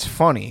 but it's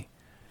funny.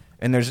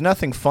 And there's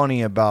nothing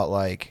funny about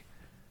like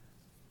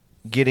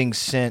getting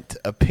sent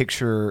a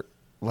picture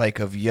like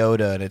of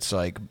Yoda, and it's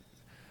like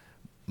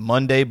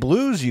Monday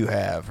blues you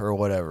have or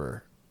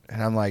whatever,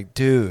 and I'm like,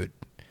 dude.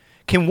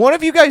 Can one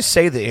of you guys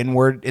say the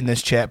N-word in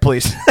this chat,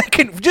 please?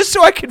 Just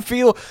so I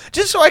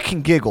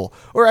can giggle,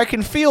 or I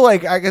can feel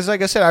like, because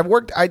like I said,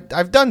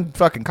 I've done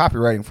fucking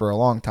copywriting for a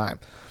long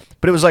time,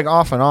 but it was like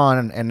off and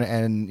on,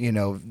 and you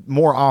know,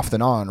 more off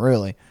than on,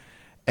 really.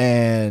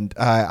 And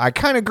I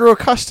kind of grew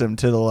accustomed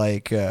to the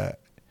like,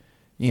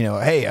 you know,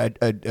 hey,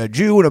 a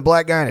Jew and a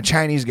black guy and a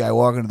Chinese guy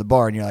walk into the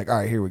bar, and you're like, all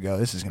right, here we go,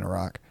 this is gonna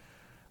rock.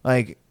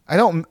 Like, I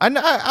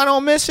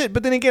don't miss it,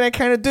 but then again, I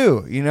kind of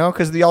do, you know,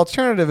 because the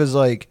alternative is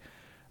like.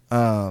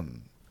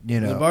 You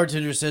know, the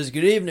bartender says,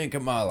 "Good evening,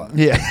 Kamala."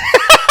 Yeah.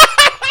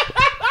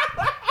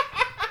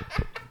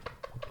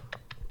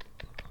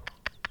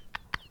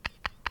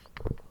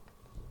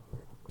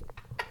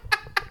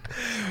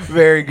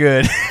 Very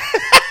good.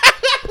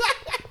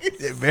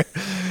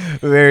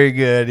 Very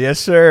good. Yes,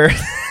 sir.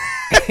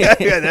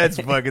 Yeah, that's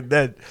fucking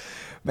that.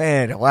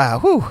 Man, wow.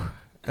 Whew.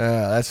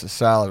 That's a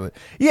solid one.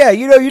 Yeah,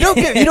 you know, you don't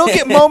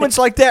get moments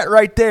like that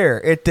right there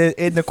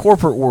in the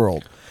corporate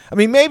world. I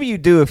mean, maybe you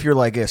do if you're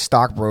like a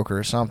stockbroker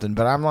or something,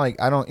 but I'm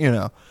like, I don't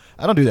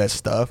do that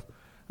stuff.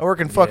 I work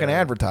in fucking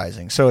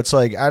advertising. So it's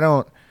like, I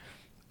don't,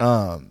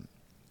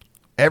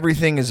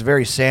 everything is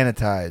very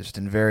sanitized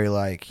and very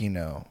like, you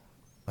know,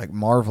 like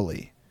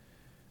Marvel-y.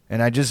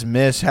 And I just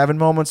miss having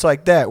moments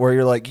like that where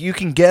you're like, you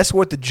can guess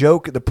what the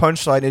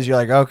punchline is. You're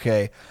like,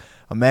 okay,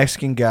 a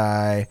Mexican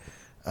guy,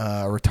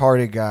 a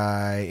retarded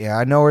guy. Yeah,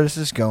 I know where this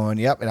is going.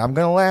 Yep. And I'm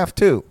going to laugh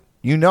too.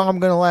 You know I'm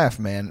gonna laugh,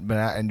 man.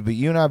 But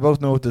you and I both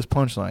know what this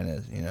punchline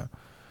is, you know.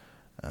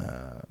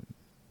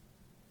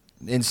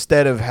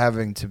 Instead of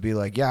having to be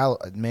like, yeah,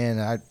 man,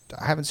 I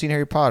haven't seen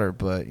Harry Potter,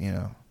 but,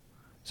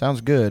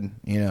 sounds good,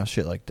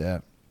 shit like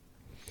that.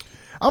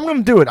 I'm going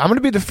to do it. I'm going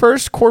to be the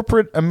first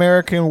corporate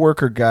American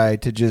worker guy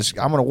to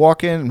I'm going to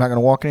walk in. I'm not going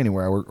to walk in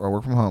anywhere. I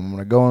work from home. I'm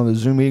going to go into the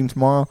Zoom meeting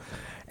tomorrow,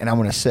 and I'm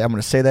going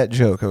to say that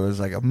joke. It was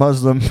like a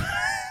Muslim,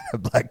 a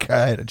black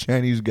guy, and a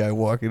Chinese guy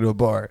walk into a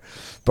bar.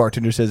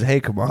 Bartender says, "Hey,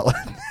 Kamala."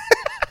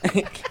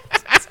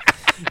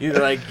 You're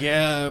like,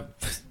 yeah,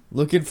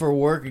 looking for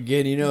work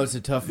again. It's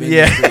a tough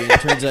industry. And it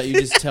turns out you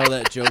just tell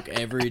that joke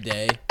every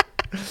day.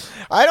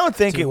 I don't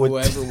think it would.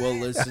 Whoever will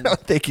listen. I don't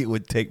think it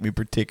would take me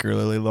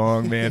particularly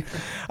long, man.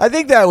 I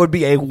think that would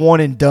be a one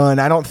and done.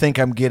 I don't think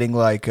I'm getting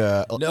like.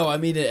 No, I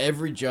mean at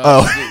every job.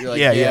 Oh, you're like,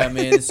 yeah,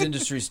 man, this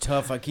industry's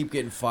tough. I keep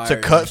getting fired.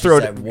 It's a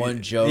cutthroat. That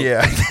one joke.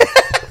 Yeah.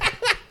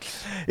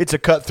 It's a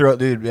cutthroat,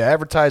 dude.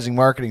 Advertising,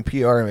 marketing,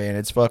 PR, man.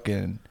 It's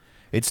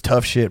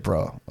tough shit,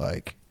 bro.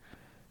 Like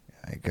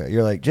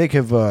you're like, Jake,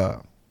 have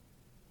you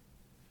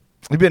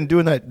been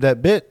doing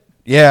that bit?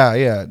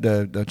 Yeah,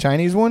 the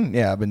Chinese one.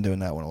 Yeah, I've been doing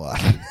that one a lot.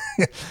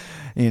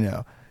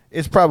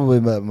 It's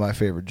probably my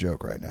favorite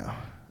joke right now.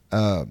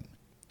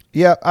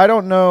 Yeah, I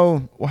don't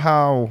know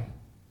how.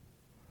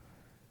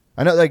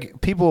 I know, like,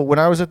 people when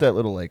I was at that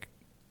little, like,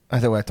 I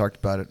think I talked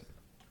about it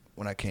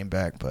when I came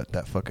back, but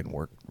that fucking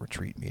work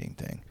retreat meeting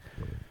thing.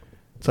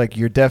 It's like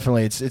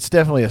it's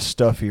definitely a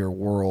stuffier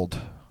world.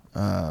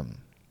 And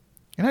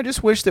I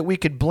just wish that we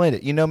could blend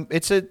it.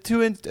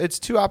 It's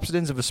two opposite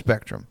ends of a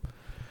spectrum.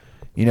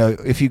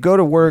 If you go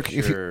to work,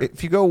 sure.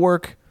 if you go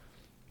work,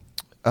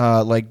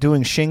 like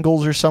doing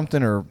shingles or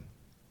something, or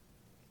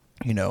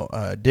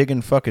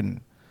digging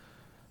fucking,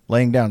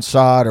 laying down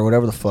sod or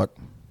whatever the fuck,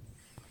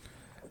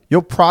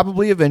 you'll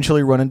probably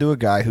eventually run into a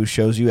guy who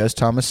shows you, as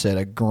Thomas said,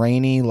 a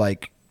grainy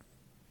like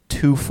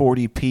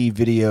 240p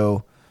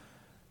video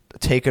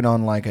taken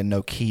on like a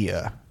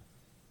Nokia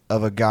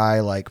of a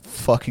guy like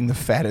fucking the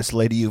fattest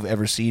lady you've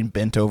ever seen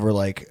bent over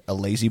like a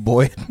lazy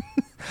boy.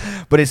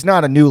 But it's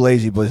not a new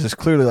lazy boy. This is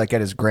clearly like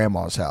at his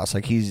grandma's house.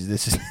 Like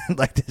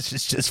this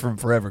is just from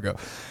forever ago.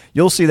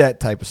 You'll see that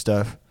type of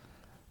stuff.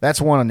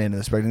 That's one end of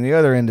the spectrum. The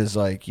other end is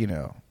like,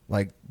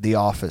 like The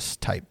Office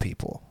type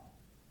people.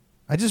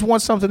 I just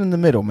want something in the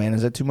middle, man.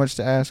 Is that too much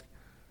to ask?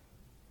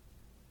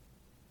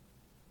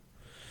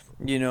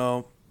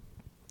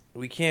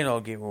 We can't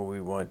all get what we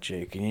want,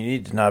 Jake, and you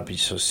need to not be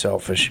so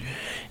selfish.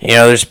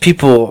 There's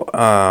people,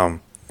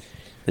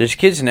 there's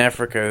kids in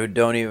Africa who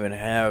don't even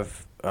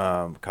have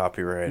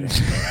copywriting.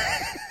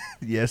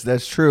 Yes,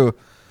 that's true.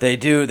 They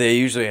do. They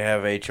usually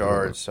have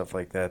HR and stuff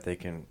like that. They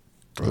can,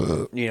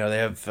 they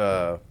have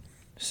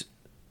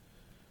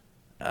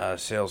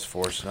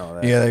Salesforce and all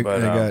that. Yeah, they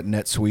got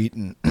NetSuite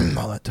and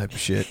all that type of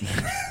shit.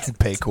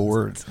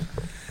 Paycor.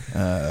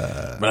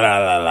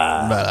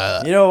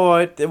 You know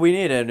what? We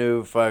need a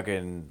new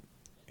fucking.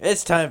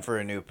 It's time for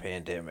a new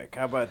pandemic.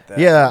 How about that?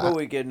 Yeah. How about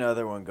we get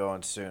another one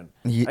going soon?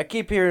 I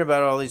keep hearing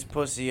about all these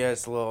pussy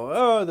ass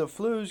the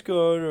flu's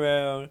going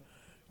around.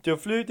 The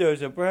flu,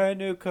 there's a brand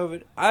new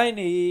COVID. I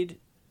need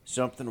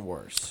something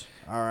worse.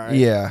 All right.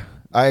 Yeah,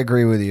 I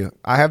agree with you.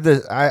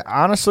 I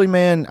honestly,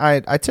 man,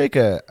 I take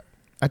a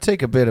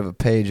bit of a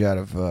page out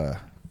of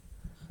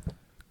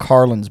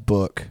Carlin's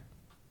book.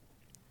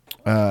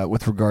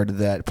 With regard to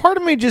that, part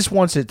of me just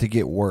wants it to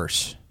get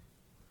worse.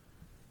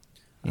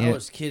 I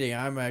was kidding.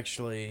 I'm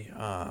actually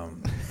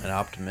an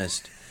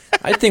optimist.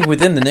 I think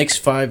within the next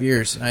 5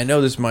 years, and I know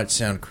this might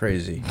sound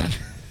crazy,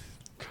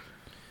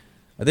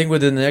 I think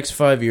within the next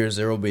 5 years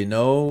there will be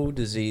no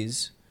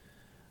disease,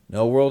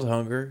 no world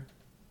hunger,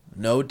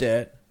 no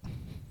debt,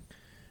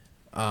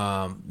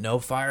 no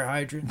fire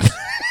hydrants,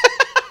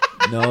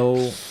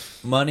 no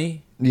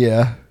money.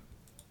 Yeah.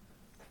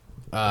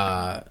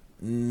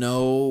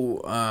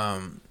 No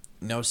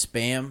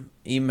spam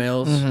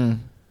emails. Mm-hmm.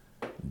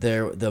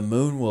 The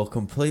moon will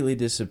completely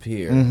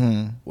disappear,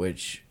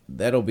 which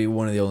that'll be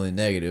one of the only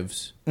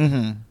negatives.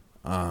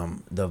 Mm-hmm.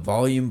 The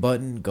volume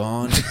button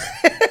gone.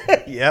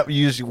 Yep,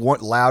 you just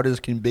want loud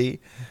as can be.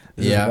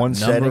 This one number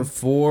setting.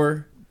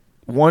 4.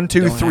 1,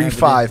 2, 3,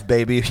 5,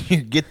 baby.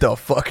 Get the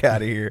fuck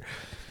out of here.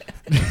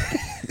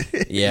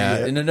 Yeah,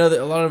 and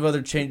a lot of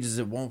other changes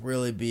that won't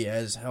really be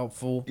as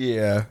helpful.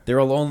 Yeah, there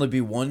will only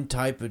be one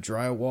type of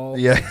drywall.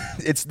 Yeah,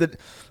 it's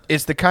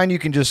the kind you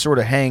can just sort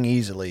of hang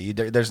easily.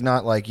 There's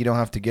not like you don't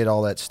have to get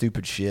all that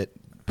stupid shit,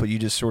 but you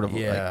just sort of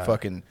like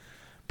fucking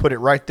put it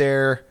right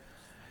there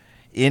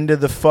into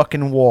the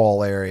fucking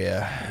wall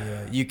area.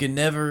 Yeah, you can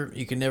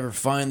never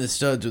find the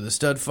studs with a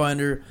stud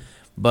finder,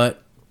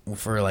 but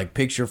for like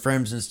picture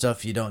frames and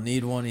stuff, you don't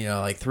need one.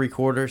 Like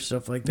 3/4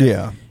 stuff like that.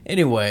 Yeah.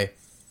 Anyway.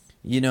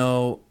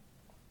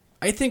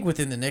 I think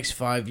within the next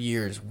 5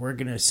 years, we're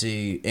going to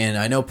see, and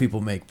I know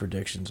people make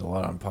predictions a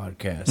lot on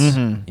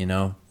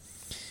podcasts,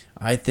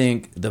 I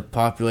think the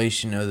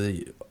population of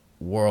the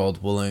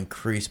world will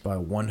increase by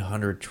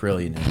 100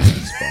 trillion in the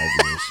next 5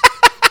 years.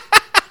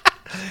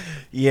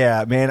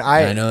 Yeah, man.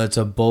 I know that's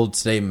a bold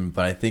statement,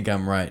 but I think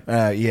I'm right.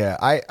 Yeah.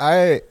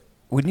 I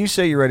when you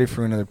say you're ready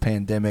for another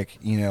pandemic,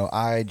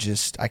 I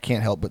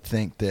can't help but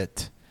think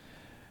that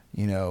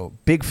you know,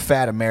 big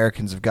fat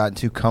Americans have gotten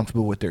too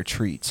comfortable with their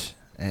treats,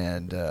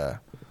 and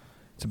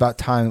it's about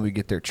time that we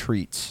get their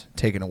treats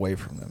taken away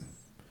from them.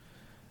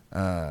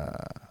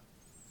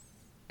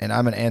 And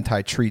I'm an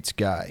anti-treats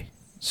guy.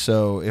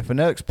 So if a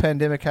next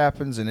pandemic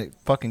happens and it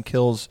fucking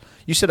kills,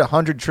 you said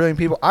 100 trillion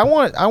people, I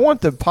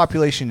want the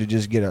population to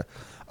just get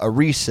a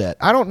reset.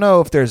 I don't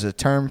know if there's a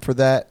term for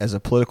that as a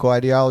political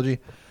ideology,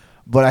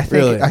 but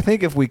I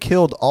think if we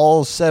killed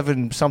all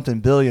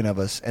 7-something billion of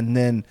us, and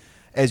then,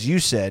 as you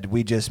said,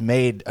 we just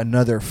made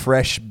another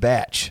fresh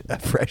batch, a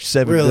fresh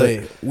 7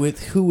 billion. Really?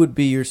 With who would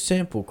be your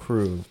sample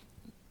crew?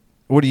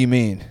 What do you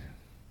mean?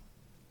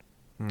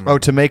 Oh,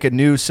 to make a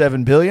new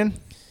 7 billion?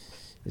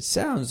 It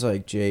sounds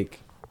like Jake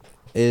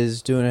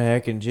is doing a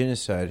heckin'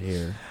 genocide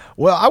here.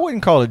 Well, I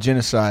wouldn't call it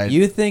genocide.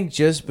 You think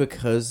just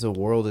because the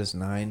world is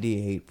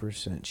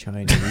 98%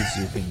 Chinese,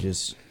 you can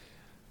just...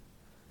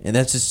 And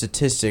that's a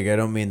statistic. I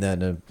don't mean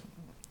that in a...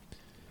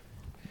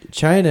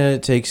 China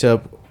takes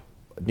up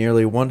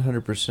nearly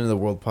 100% of the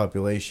world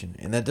population,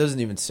 and that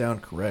doesn't even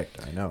sound correct.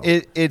 I know.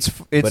 It's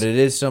but it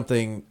is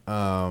something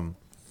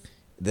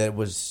that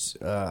was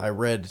I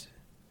read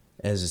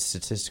as a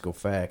statistical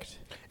fact.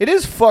 It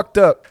is fucked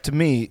up to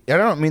me. I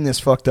don't mean this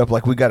fucked up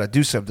like we got to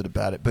do something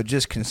about it, but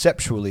just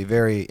conceptually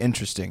very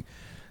interesting.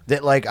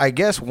 That, like, I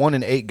guess 1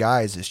 in 8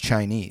 guys is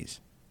Chinese.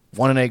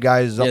 1 in 8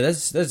 guys is... Yeah,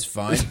 that's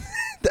fine.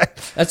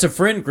 That's a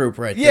friend group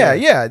right there.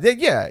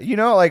 Yeah. You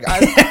know, like,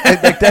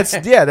 like that's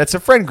a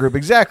friend group,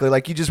 exactly.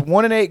 Like, you just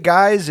 1 in 8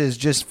 guys is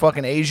just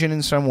fucking Asian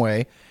in some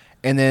way,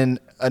 and then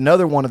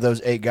another one of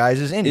those 8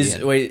 guys is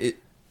Indian.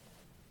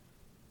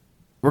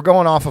 We're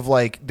going off of,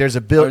 like, there's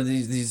a bill.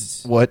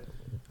 These what?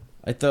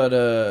 I thought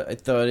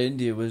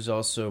India was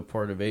also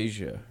part of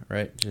Asia,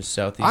 right? Just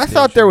Southeast Asia. I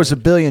thought there was a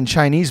billion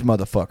Chinese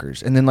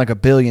motherfuckers and then like a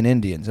billion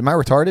Indians. Am I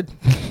retarded?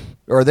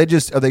 Or are they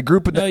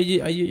grouping? No,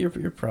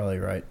 you're probably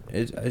right.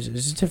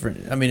 It's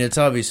different. I mean, it's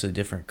obviously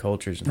different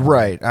cultures.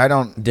 Right.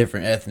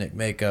 Different ethnic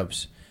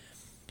makeups.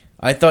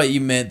 I thought you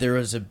meant there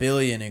was a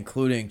billion,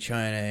 including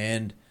China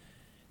and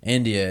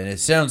India, and it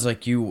sounds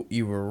like you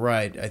were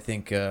right. I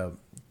think a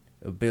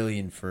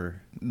billion for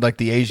like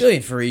the Asian.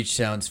 Billion for each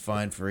sounds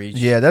fine for each.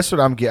 Yeah, that's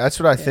what I'm getting. That's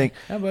what I think.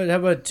 How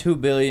about 2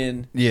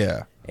 billion?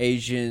 Yeah.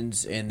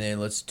 Asians, and then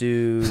let's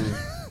do.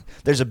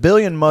 There's a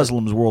billion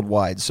Muslims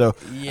worldwide, so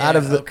out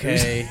of the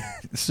okay.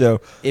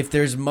 So if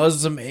there's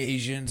Muslim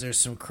Asians, there's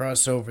some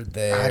crossover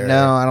there.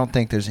 No, I don't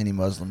think there's any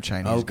Muslim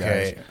Chinese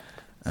guys.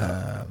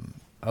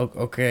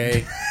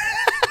 Okay.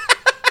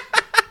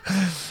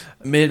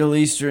 Middle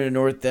Eastern and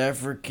North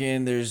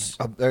African. There's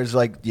a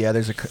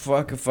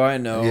fuck if I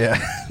know. Yeah.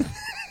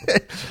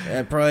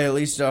 Probably at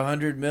least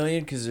 100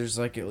 million because there's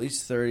like at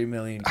least 30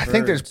 million. Kurds. I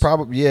think there's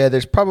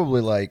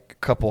probably like a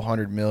couple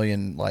 100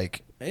 million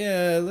like.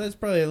 Yeah, that's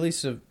probably at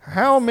least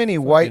how many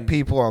white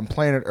people on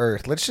planet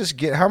Earth? Let's just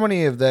get how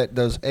many of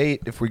those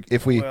 8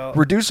 if we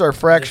reduce our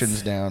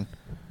fractions down.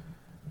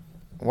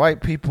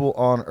 White people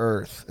on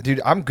Earth, dude.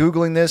 I'm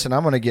googling this and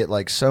I'm gonna get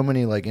like so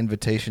many like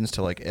invitations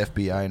to like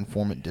FBI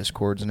informant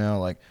discords now,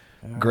 like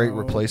great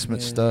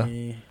replacement stuff.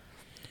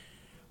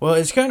 Well,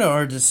 it's kind of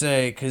hard to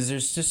say because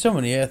there's just so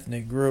many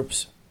ethnic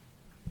groups.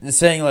 And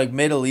saying like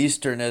Middle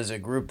Eastern as a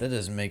group, that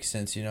doesn't make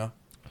sense, you know.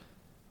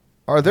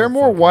 Are there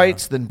more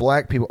whites than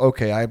black people?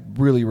 Okay, I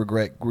really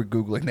regret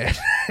googling that.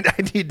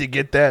 I need to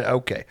get that.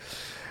 Okay,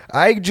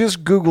 I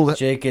just googled.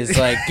 Jake is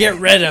like, get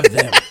rid of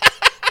them.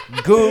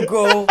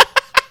 Google.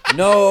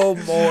 No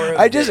more.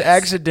 I just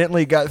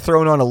accidentally got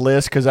thrown on a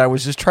list because I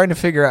was just trying to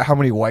figure out how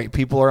many white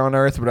people are on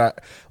Earth.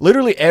 But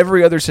literally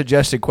every other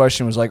suggested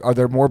question was like, are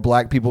there more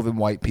black people than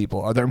white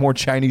people? Are there more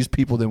Chinese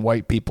people than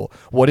white people?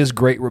 What is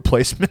great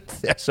replacement?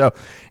 So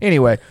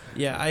anyway.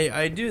 Yeah,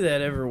 I do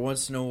that every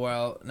once in a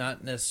while.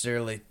 Not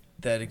necessarily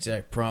that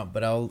exact prompt,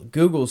 but I'll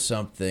Google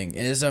something.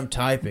 And as I'm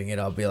typing it,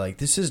 I'll be like,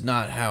 this is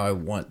not how I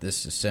want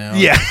this to sound.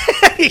 Yeah.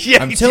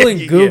 I'm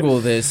telling Google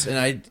this,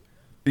 and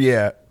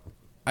Yeah.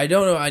 I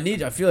don't know. I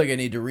feel like I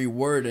need to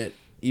reword it,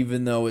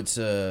 even though it's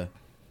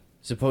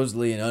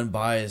supposedly an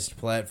unbiased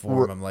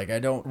platform. I'm like, I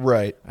don't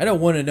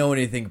want to know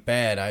anything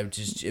bad. I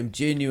just am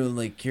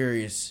genuinely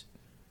curious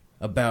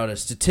about a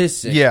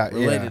statistic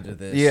related to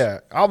this. Yeah,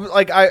 I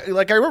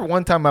remember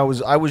one time I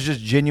was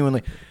just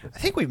genuinely. I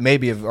think we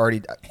maybe have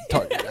already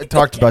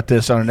talked about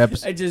this on an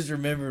episode. I just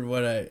remembered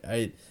what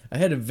I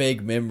had a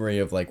vague memory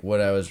of like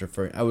what I was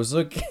referring. I was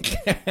looking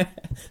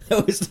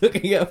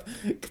up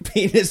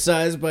penis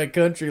size by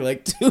country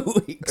like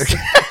 2 weeks.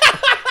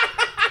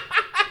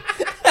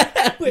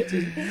 Which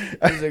is,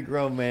 as a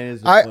grown man,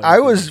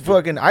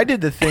 I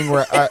did the thing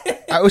where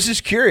I was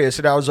just curious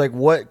and I was like,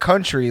 what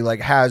country like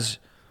has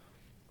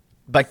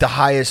like the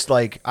highest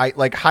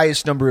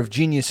highest number of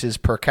geniuses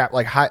per cap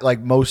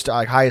most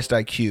highest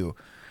IQ.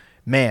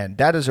 Man,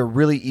 that is a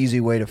really easy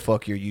way to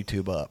fuck your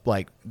YouTube up.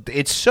 Like,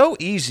 it's so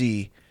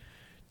easy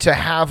to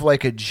have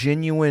like a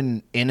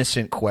genuine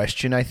innocent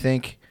question, I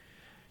think.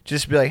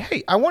 Just be like,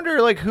 hey, I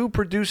wonder like who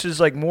produces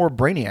like more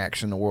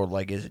brainiacs in the world?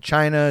 Like, is it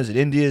China? Is it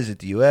India? Is it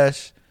the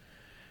US?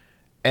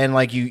 And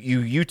like you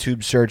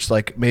YouTube search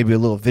like maybe a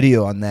little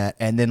video on that,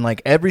 and then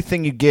like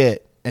everything you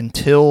get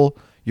until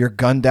you're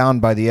gunned down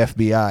by the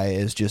FBI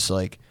is just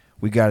like,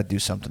 we got to do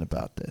something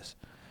about this.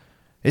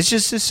 It's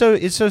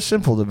so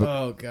simple to.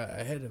 Oh God,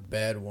 I had a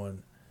bad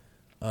one.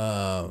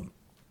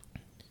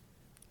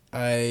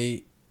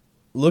 I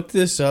looked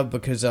this up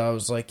because I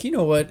was like, you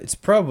know what? It's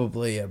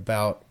probably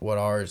about what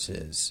ours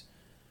is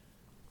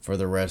for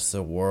the rest of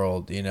the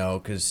world,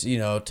 because,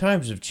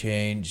 times have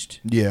changed.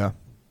 Yeah.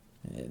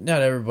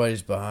 Not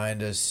everybody's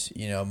behind us.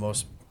 A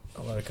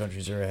lot of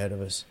countries are ahead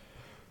of us.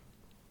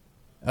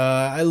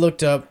 I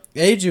looked up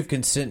age of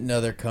consent in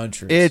other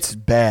countries. It's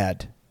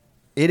bad.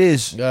 It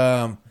is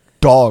dog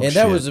shit.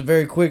 That was a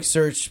very quick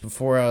search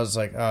before I was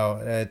like,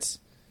 oh, that's...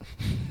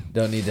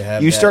 Don't need to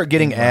have. You start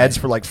getting ads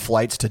for like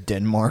flights to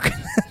Denmark.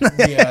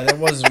 Yeah, that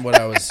wasn't what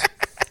I was.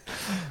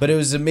 But it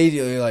was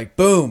immediately like,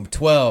 boom,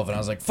 12, and I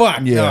was like,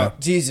 fuck, no,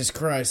 Jesus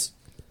Christ,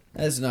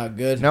 that's not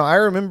good. No, I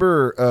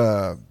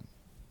remember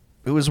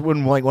it was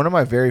when like one of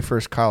my very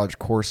first college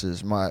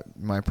courses.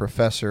 My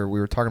professor, we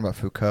were talking about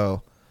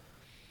Foucault,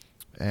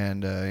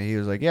 and he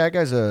was like, "Yeah, that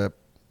guy's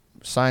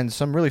signed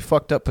some really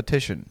fucked up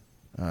petition.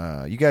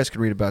 You guys could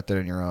read about that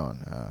on your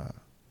own."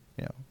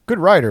 Good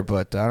writer,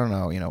 but I don't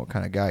know, what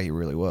kind of guy he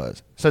really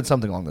was. Said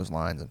something along those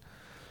lines, and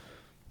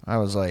I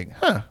was like,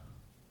 huh,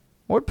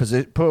 what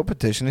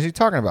petition is he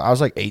talking about? I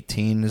was like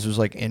 18. This was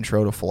like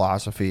Intro to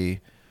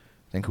Philosophy.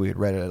 I think we had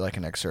read it like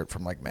an excerpt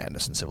from like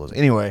Madness and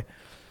Civilization. Anyway,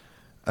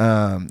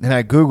 and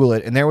I Google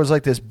it, and there was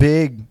like this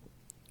big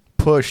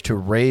push to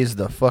raise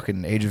the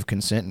fucking age of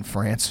consent in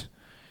France.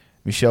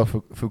 Michel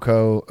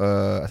Foucault,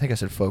 I think I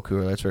said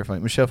Foucault, that's very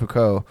funny. Michel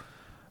Foucault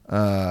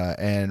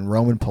and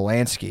Roman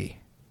Polanski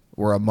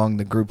were among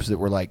the groups that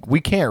were like,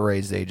 we can't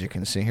raise the age of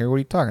consent here. What are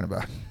you talking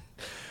about?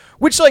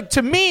 Which, like,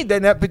 to me,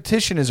 then that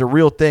petition is a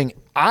real thing.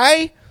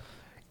 How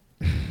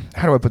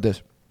do I put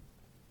this?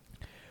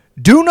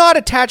 Do not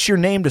attach your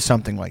name to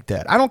something like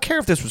that. I don't care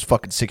if this was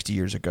fucking 60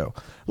 years ago.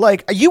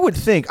 Like, you would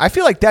think, I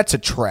feel like that's a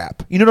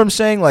trap. You know what I'm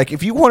saying? Like,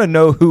 if you want to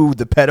know who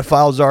the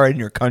pedophiles are in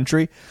your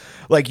country,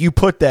 like, you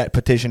put that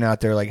petition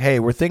out there like, hey,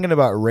 we're thinking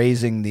about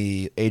raising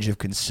the age of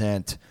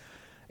consent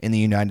in the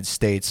United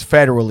States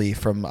federally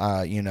from,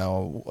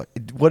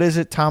 what is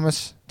it,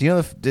 Thomas? Do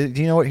you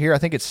know what here? I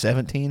think it's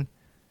 17.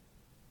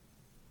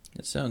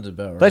 That sounds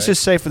about right. Let's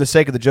just say for the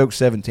sake of the joke,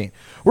 17.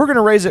 We're going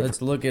to raise it.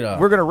 Let's look it up.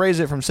 We're going to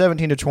raise it from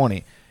 17 to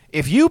 20.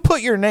 If you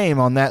put your name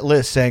on that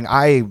list saying,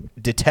 I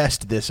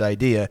detest this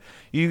idea,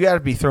 you got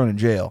to be thrown in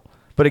jail.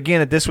 But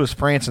again, this was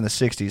France in the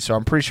 60s, so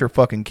I'm pretty sure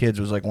fucking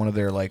kids was like one of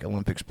their like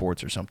Olympic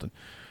sports or something.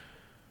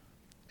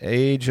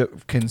 Age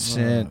of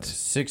consent.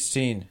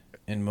 16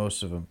 in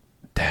most of them.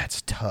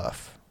 That's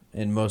tough.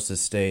 In most of the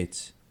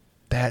states.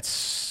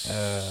 That's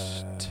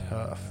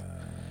tough.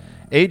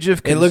 Age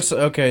of consent. It looks...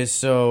 Okay,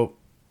 so...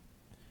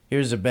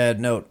 Here's a bad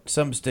note.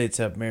 Some states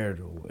have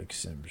marital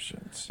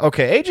exemptions.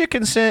 Okay, age of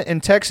consent in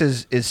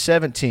Texas is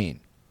 17.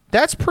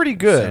 That's pretty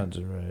good. Sounds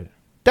right.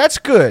 That's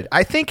good.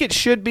 I think it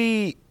should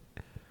be...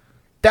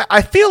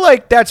 I feel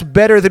like that's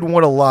better than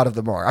what a lot of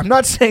them are. I'm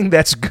not saying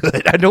that's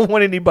good. I don't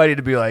want anybody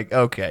to be like,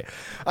 okay.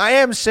 I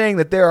am saying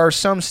that there are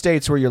some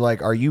states where you're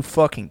like, are you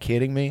fucking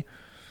kidding me?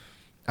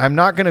 I'm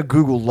not going to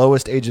Google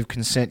lowest age of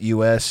consent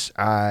U.S.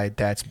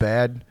 That's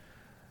bad.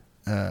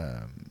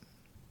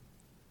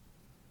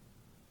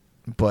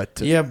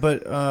 But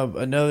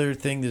another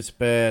thing that's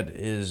bad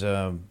is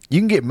you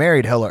can get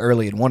married hella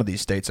early in one of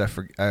these states.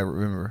 I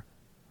remember.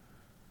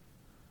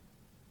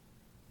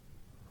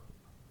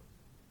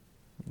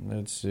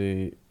 Let's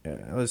see,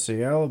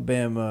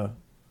 Alabama.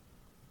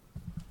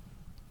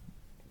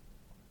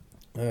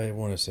 I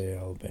want to say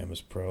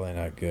Alabama's probably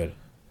not good.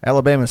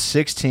 Alabama's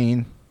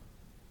 16.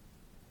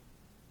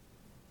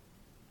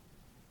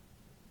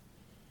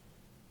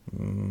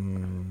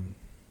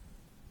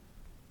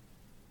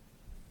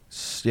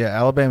 Yeah,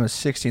 Alabama's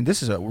 16.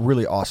 This is a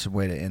really awesome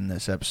way to end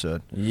this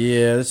episode.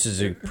 Yeah, this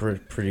is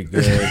pretty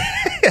good.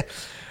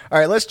 All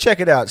right, let's check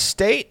it out.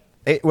 State.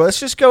 Well, let's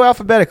just go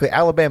alphabetically.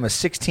 Alabama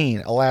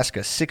 16,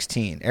 Alaska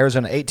 16,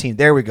 Arizona 18.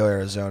 There we go,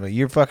 Arizona.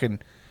 You're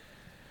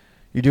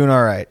doing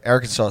all right.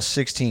 Arkansas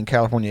 16,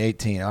 California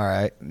 18. All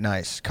right,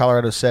 nice.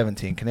 Colorado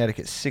 17,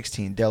 Connecticut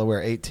 16,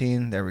 Delaware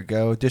 18. There we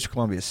go. District of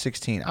Columbia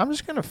 16. I'm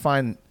just gonna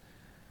find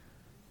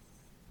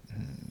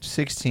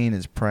 16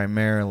 is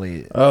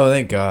primarily. Oh,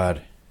 thank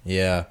God.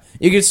 Yeah,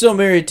 you can still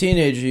marry a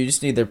teenager. You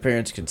just need their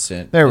parents'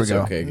 consent. There we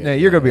go. Okay, yeah,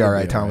 you're gonna be all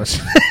right, Thomas.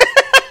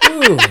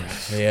 Ooh,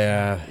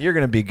 yeah, you're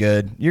gonna be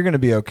good. You're gonna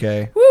be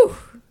okay. Woo.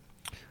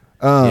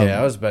 Yeah,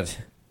 I was about to...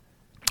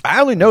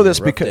 I only know this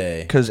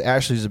because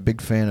Ashley's a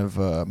big fan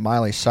of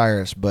Miley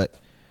Cyrus, but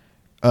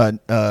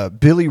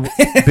Billy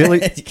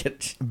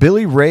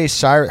Ray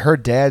Cyrus, her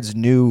dad's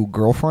new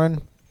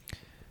girlfriend.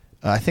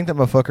 I think that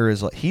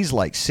motherfucker he's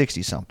like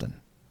 60 something.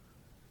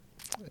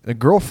 The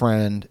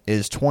girlfriend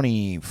is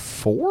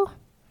 24,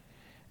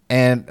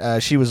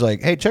 and she was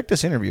like, "Hey, check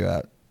this interview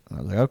out." I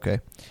was like, "Okay."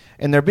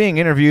 And they're being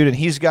interviewed, and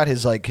he's got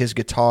his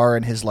guitar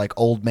and his like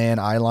old man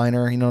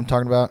eyeliner. You know what I'm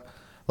talking about?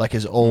 Like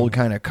his old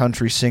kind of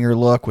country singer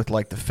look with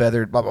like the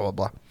feathered blah blah blah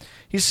blah.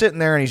 He's sitting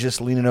there and he's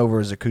just leaning over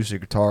his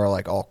acoustic guitar,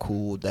 like all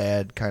cool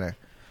dad kind of.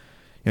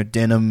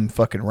 denim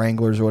fucking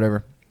Wranglers or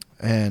whatever.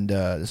 And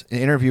this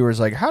interviewer's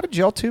like, "How did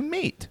y'all two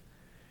meet?"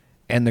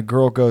 And the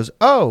girl goes,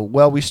 "Oh,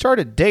 well, we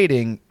started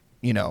dating,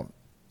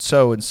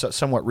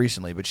 somewhat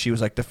recently." But she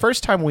was like, "The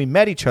first time we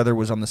met each other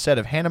was on the set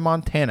of Hannah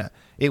Montana.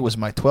 It was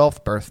my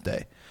 12th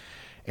birthday."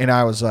 And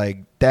I was like,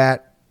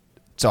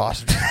 that's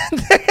awesome.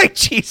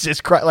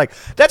 Jesus Christ. Like,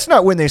 that's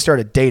not when they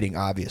started dating,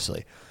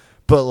 obviously.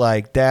 But,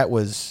 like, that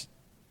was,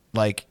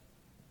 like,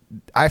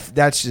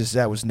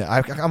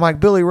 I'm like,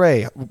 Billy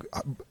Ray,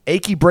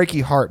 Achy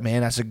Breaky Heart,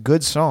 man. That's a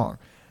good song.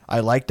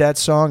 I like that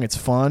song. It's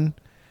fun.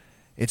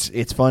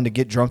 It's fun to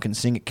get drunk and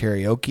sing at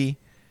karaoke.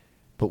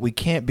 But we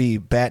can't be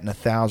batting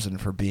 1,000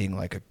 for being,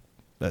 like,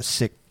 a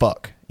sick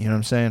fuck. You know what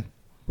I'm saying?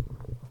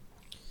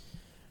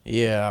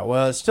 Yeah,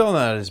 well, it's still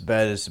not as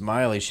bad as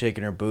Miley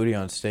shaking her booty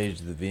on stage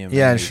at the VMAs.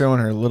 Yeah, and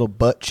showing her little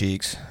butt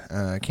cheeks.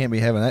 Can't be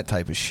having that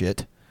type of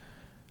shit.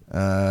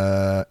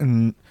 Yeah.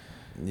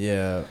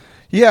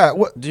 Yeah.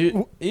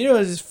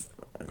 It's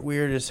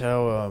weird as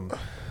how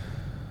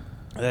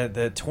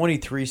that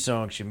 23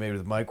 song she made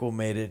with Michael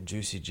Made It and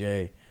Juicy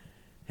J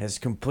has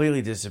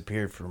completely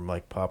disappeared from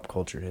like pop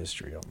culture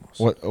history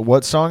almost.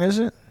 What song is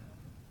it?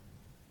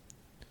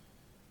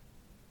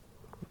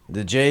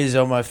 The J's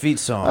on My Feet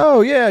song.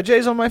 Oh yeah,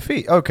 J's on My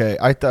Feet. Okay,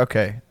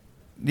 okay.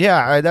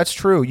 Yeah, that's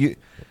true.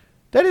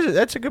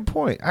 That's a good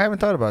point. I haven't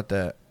thought about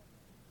that.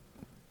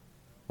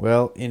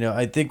 Well,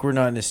 I think we're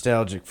not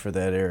nostalgic for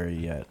that era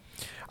yet.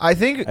 I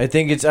think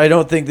I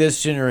don't think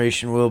this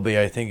generation will be.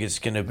 I think it's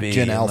going to be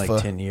Gen in Alpha.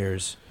 like 10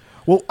 years.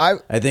 Well,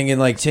 I think in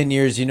like 10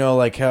 years,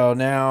 like how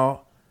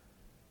now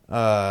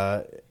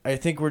I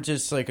think we're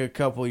just like a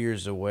couple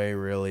years away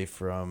really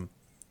from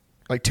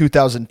like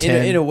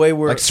 2010 in a way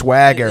we're like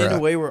swag era. In a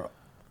way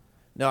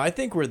no, I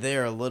think we're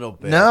there a little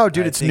bit. No,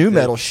 dude, I it's think new the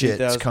metal shit 2000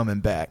 that's coming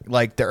back.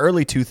 Like the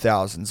early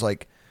 2000s,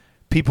 like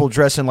people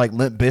dressing like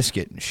Limp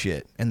Bizkit and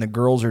shit, and the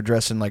girls are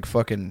dressing like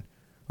fucking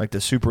like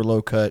the super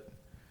low cut.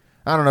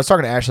 I don't know. I was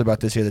talking to Ashley about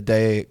this the other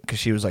day because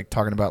she was like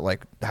talking about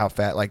like how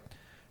fast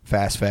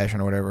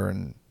fashion or whatever,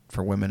 and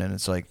for women, and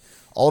it's like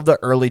all of the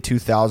early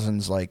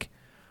 2000s like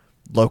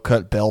low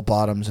cut bell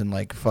bottoms and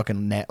like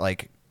fucking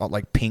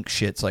like pink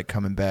shits like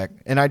coming back.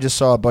 And I just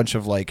saw a bunch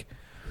of like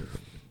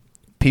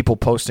people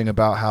posting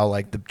about how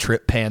like the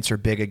trip pants are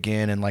big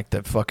again and like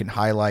the fucking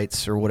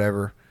highlights or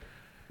whatever.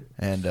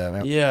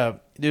 And yeah,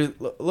 dude,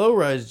 low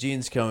rise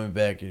jeans coming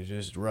back is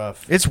just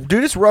rough. It's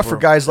rough for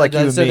guys like you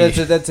and me.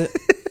 That's it.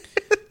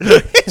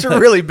 It's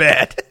really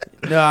bad.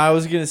 No, I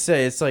was gonna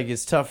say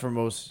it's tough for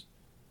most.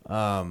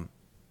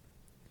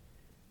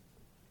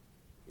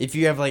 If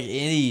you have like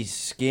any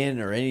skin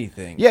or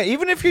anything, Yeah,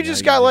 even if you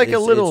just got like a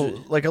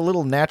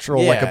little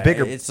natural, like a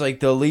bigger. It's like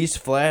the least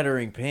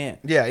flattering pant.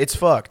 Yeah, it's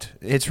fucked.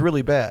 It's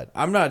really bad.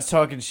 I'm not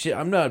talking shit.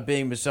 I'm not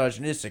being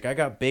misogynistic. I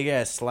got big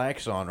ass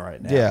slacks on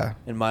right now. Yeah.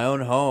 In my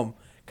own home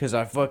because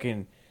I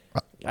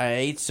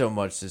ate so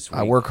much this week.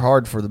 I work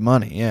hard for the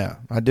money. Yeah,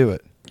 I do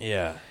it.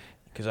 Yeah,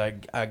 because I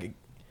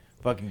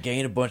fucking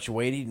gained a bunch of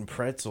weight eating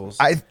pretzels.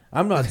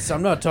 I'm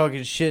not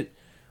talking shit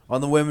on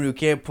the women who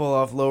can't pull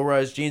off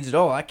low-rise jeans at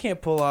all. I can't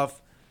pull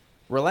off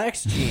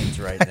relaxed jeans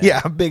right now.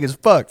 Yeah, I'm big as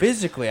fuck.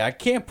 Physically, I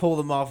can't pull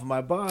them off of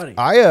my body.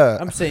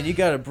 I'm saying you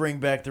got to bring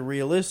back the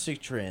realistic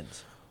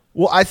trends.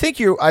 Well, I think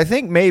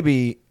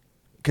maybe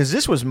because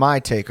this was my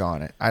take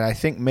on it, and I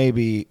think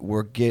maybe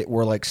we're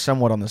like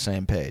somewhat on the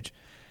same page.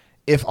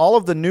 If all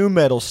of the new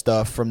metal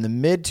stuff from the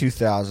mid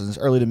 2000s,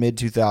 early to mid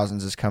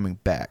 2000s, is coming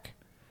back,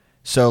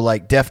 so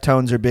like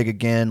Deftones are big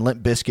again.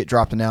 Limp Bizkit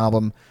dropped an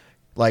album.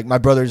 Like my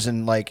brother's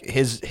in like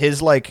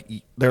his like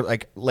they're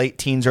like late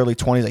teens, early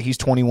 20s. Like he's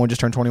 21, just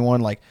turned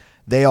 21. Like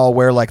they all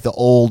wear like the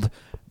old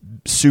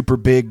super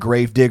big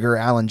Gravedigger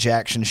Alan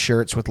Jackson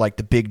shirts with like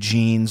the big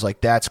jeans.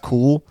 Like that's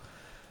cool.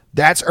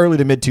 That's early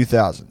to mid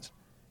 2000s.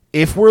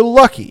 If we're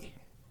lucky,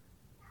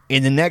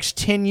 in the next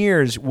 10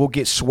 years, we'll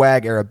get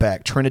swag era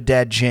back.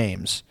 Trinidad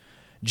James,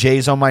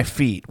 J's on My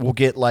Feet. We'll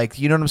get like,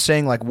 you know what I'm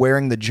saying? Like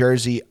wearing the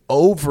jersey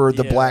over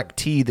the black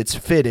tee that's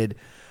fitted.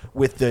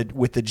 With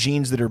the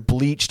jeans that are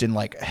bleached and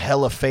like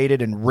hella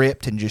faded and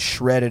ripped and just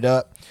shredded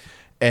up,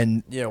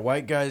 and yeah,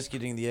 white guys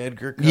getting the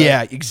Edgar cut.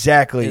 Yeah,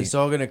 exactly. It's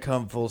all gonna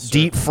come full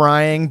circle. Deep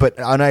frying, but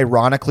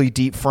unironically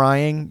deep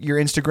frying your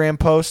Instagram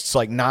posts,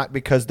 like not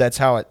because that's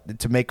how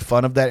to make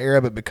fun of that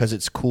era, but because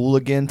it's cool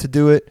again to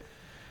do it.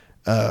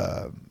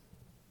 Man,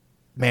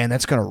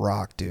 that's gonna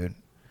rock, dude.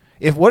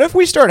 What if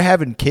we start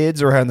having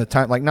kids around the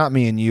time, like not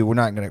me and you, we're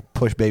not gonna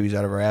push babies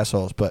out of our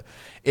assholes, but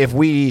if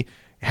we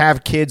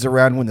have kids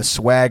around when the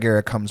swag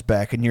era comes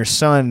back and your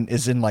son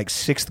is in like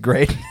 6th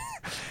grade.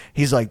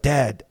 He's like,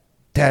 Dad,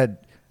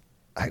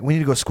 we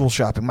need to go school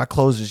shopping. My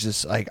clothes is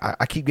just like,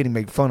 I keep getting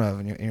made fun of.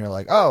 And you're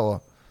like,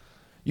 oh,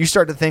 you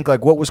start to think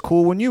like what was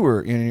cool when you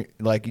were you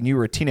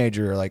were a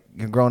teenager or like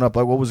growing up,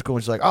 like what was cool?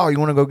 It's like, oh, you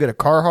want to go get a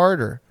Carhartt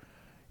or,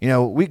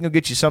 we can go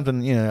get you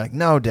something, like,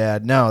 no,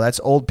 Dad, no,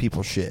 that's old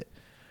people shit.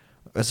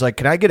 It's like,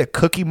 can I get a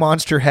Cookie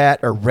Monster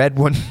hat, a red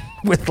one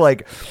with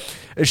like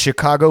a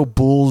Chicago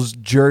Bulls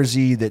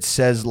jersey that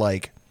says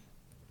like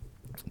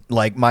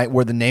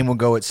where the name will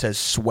go, it says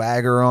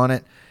Swagger on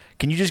it.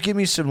 Can you just give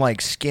me some like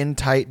skin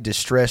tight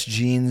distressed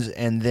jeans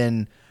and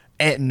then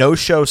no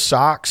show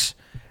socks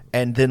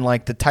and then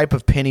like the type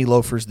of penny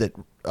loafers that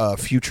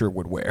Future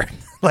would wear?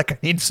 Like I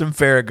need some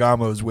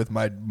Ferragamos with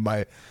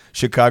my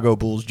Chicago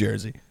Bulls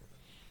jersey.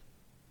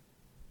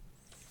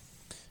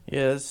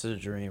 Yeah, that's a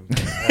dream.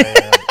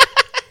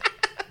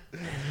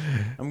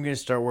 I'm gonna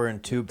start wearing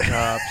tube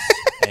tops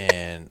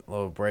and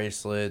little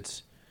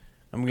bracelets.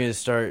 I'm gonna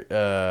start.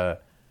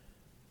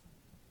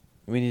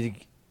 We need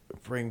to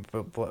bring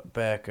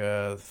back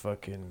the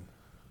fucking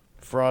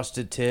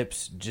frosted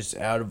tips, just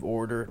out of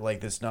order.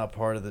 Like that's not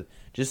part of the.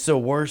 Just the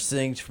worst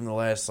things from the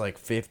last like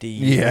 50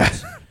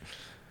 years.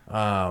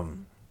 Yeah.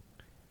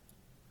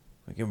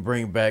 We can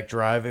bring back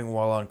driving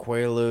while on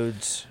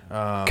Quaaludes.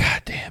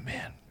 God damn,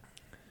 man.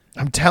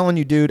 I'm telling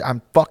you, dude.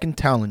 I'm fucking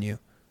telling you.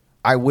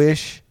 I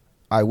wish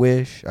I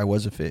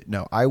was a fit.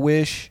 No, I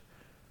wish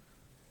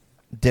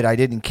that I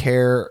didn't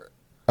care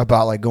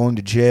about like going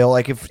to jail.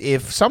 Like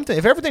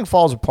if everything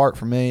falls apart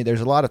for me,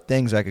 there's a lot of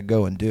things I could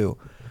go and do.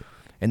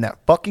 And that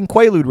fucking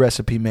Quaalude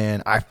recipe,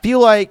 man, I feel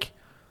like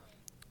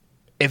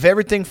if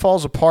everything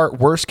falls apart,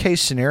 worst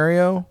case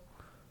scenario,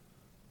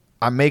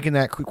 I'm making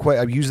that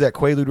I use that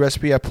Quaalude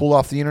recipe I pulled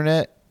off the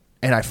internet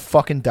and I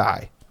fucking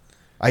die.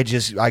 I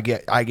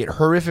get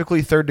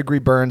horrifically 3rd degree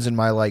burns in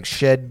my like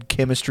shed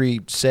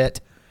chemistry set,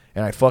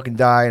 and I fucking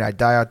die, and I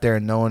die out there,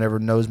 and no one ever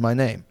knows my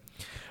name.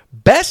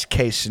 Best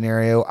case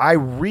scenario, I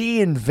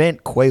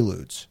reinvent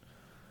Quaaludes,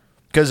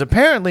 because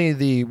apparently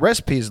the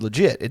recipe is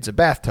legit. It's a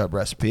bathtub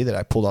recipe that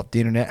I pulled off the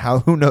internet.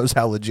 Who knows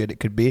how legit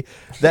it could be?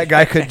 That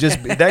guy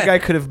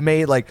could have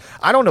made like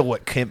I don't know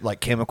what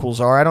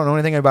chemicals are. I don't know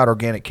anything about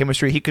organic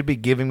chemistry. He could be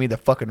giving me the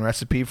fucking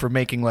recipe for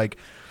making like,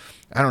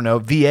 I don't know,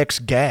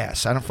 VX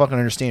gas. I don't fucking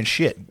understand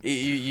shit.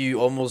 You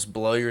almost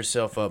blow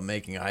yourself up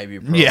making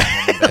ibuprofen.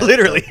 Yeah,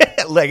 literally.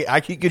 Like I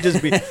could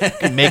just be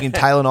making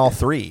Tylenol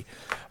 3.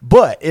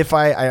 But if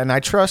I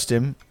trust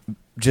him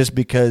just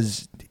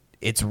because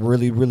it's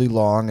really, really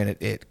long and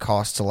it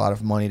costs a lot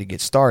of money to get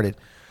started.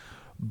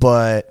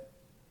 But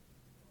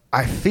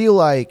I feel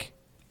like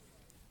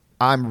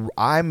I'm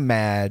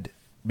mad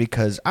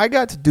because I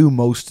got to do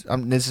most.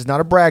 This is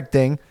not a brag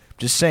thing.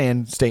 Just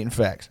saying, stating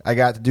facts. I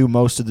got to do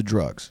most of the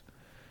drugs.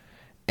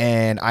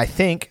 And I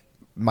think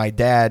my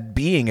dad,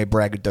 being a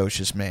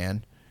braggadocious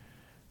man,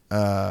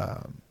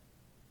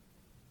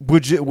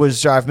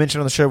 which I've mentioned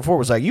on the show before,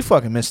 was like, you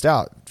fucking missed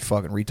out,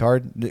 fucking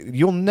retard.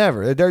 You'll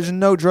never, there's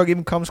no drug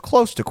even comes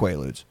close to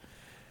Quaaludes.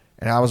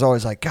 And I was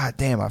always like, God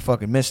damn, I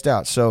fucking missed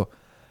out. So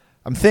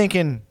I'm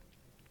thinking,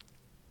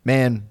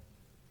 man,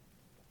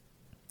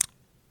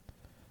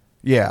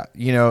 yeah,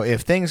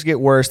 if things get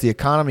worse, the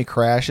economy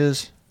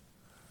crashes,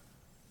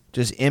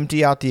 just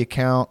empty out the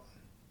account,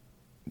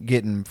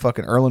 getting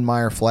fucking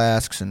Erlenmeyer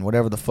flasks and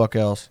whatever the fuck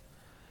else,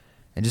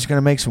 and just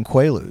gonna make some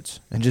Quaaludes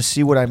and just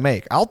see what I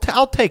make. I'll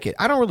take it.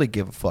 I don't really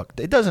give a fuck.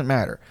 It doesn't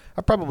matter.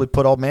 I probably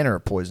put all manner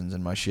of poisons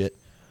in my shit.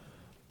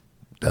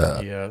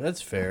 Yeah,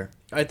 that's fair.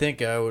 I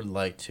think I would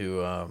like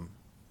to.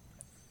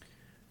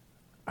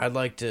 I'd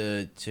like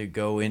to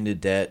go into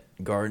debt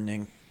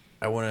gardening.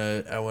 I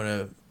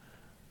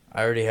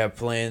already have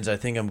plans. I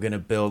think I'm gonna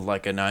build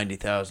like a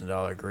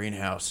 $90,000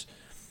 greenhouse,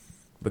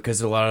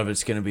 because a lot of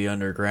it's gonna be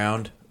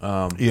underground.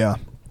 Yeah.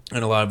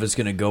 And a lot of it's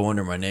going to go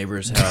under my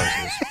neighbors'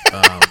 houses.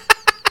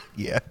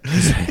 Yeah.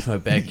 My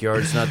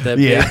backyard's not that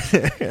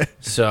big.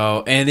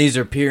 So, and these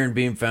are pier and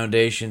beam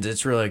foundations.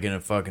 It's really going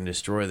to fucking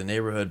destroy the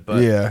neighborhood.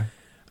 But yeah.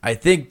 I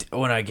think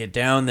when I get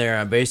down there,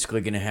 I'm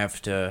basically going to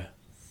have to,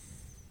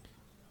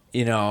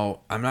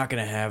 I'm not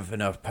going to have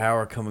enough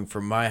power coming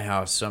from my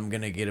house. So I'm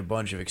going to get a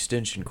bunch of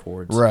extension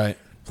cords. Right.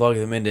 Plug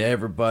them into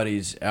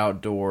everybody's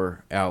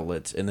outdoor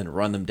outlets and then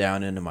run them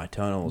down into my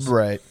tunnels.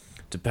 Right.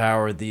 To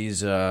power these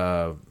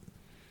the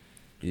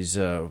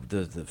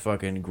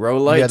fucking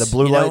grow lights. Yeah, the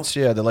blue lights.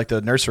 Yeah, they're like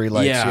the nursery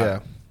lights. Yeah.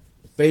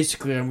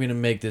 Basically, I'm gonna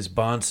make this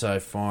bonsai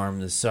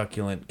farm, the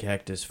succulent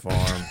cactus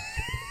farm.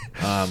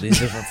 These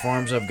different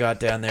farms I've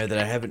got down there that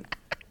I haven't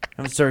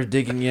started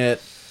digging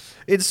yet.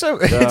 It's so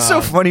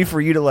funny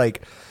for you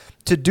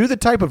to do the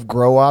type of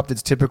grow op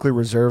that's typically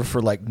reserved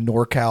for like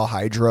NorCal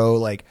Hydro,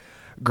 like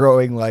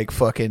growing like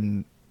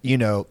fucking.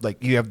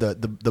 Like you have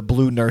the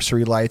blue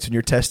nursery lights and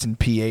you're testing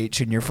pH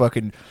and you're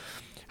fucking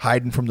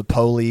hiding from the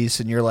police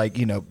and you're like,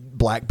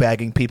 black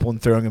bagging people and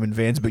throwing them in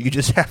vans, but you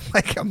just have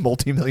like a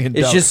multi-million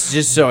dollar. It's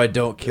just so I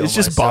don't kill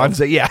myself. It's just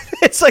bonsai. Yeah.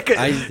 It's like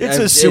it's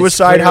a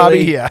suicide hobby.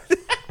 Yeah.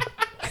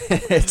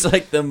 It's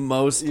like the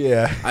most.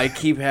 Yeah. I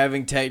keep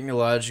having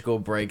technological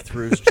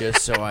breakthroughs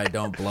just so I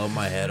don't blow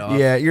my head off.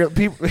 Yeah.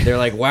 They're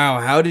like, wow,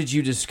 how did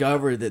you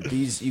discover that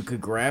you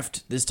could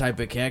graft this type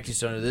of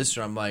cactus onto this?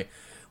 And I'm like,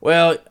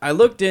 well, I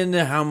looked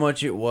into how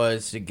much it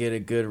was to get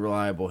a good,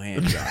 reliable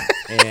handgun,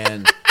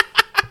 and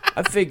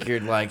I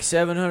figured like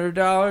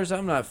 $700.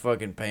 I'm not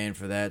fucking paying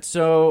for that.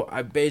 So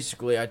I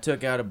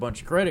took out a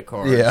bunch of credit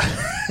cards. Yeah.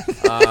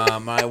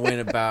 I went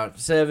about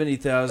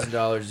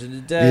 $70,000 into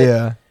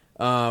debt.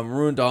 Yeah.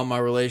 Ruined all my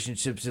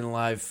relationships in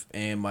life,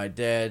 and my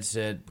dad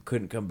said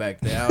couldn't come back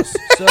to the house.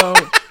 So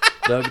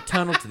dug a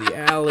tunnel to the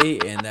alley,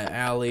 and that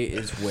alley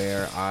is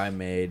where I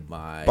made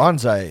my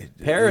Bonsai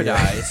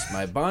paradise,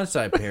 my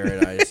bonsai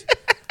paradise.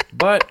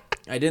 But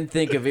I didn't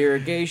think of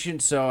irrigation,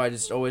 so I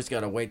just always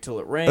got to wait till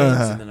it rains,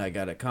 and then I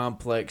got a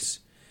complex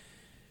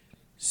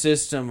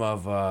system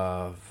of,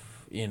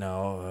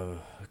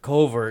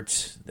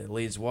 culverts that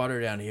leads water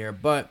down here,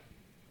 but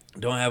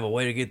don't have a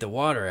way to get the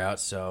water out,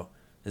 so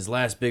this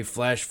last big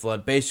flash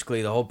flood,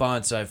 basically the whole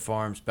bonsai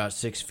farm's about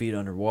 6 feet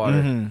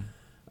underwater.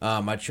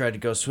 I tried to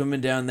go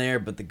swimming down there,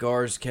 but the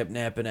guards kept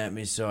napping at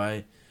me, so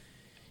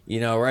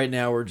right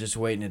now we're just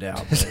waiting it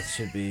out, but it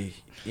should be,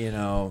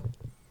 no,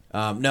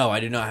 I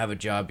do not have a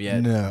job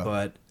yet. No.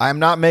 But I'm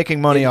not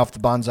making money off the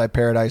Bonsai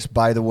Paradise,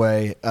 by the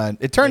way.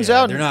 It turns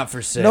out they're not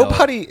for sale.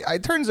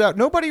 It turns out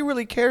nobody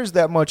really cares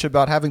that much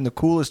about having the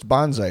coolest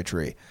bonsai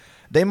tree.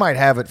 They might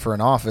have it for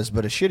an office,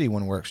 but a shitty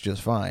one works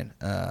just fine.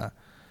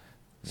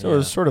 So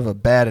it's sort of a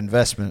bad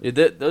investment.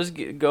 Those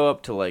go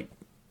up to like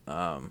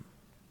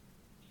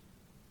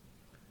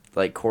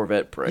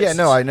Corvette prices. Yeah,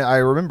 no, I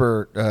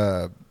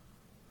remember.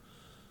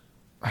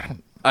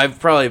 I've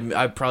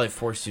probably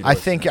forced you to I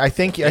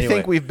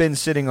think we've been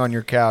sitting on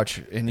your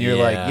couch and you're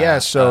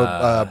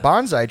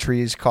bonsai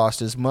trees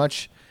cost as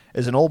much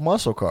as an old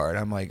muscle car, and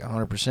I'm like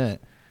 100%.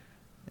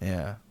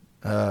 Yeah.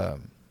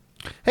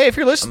 Hey, if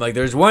you're listening, I'm like,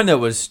 there's one that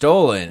was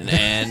stolen,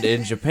 and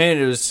in Japan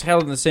it was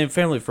held in the same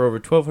family for over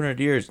 1,200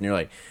 years, and you're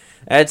like,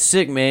 that's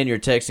sick, man. You're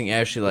texting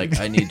Ashley like,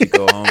 I need to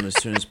go home as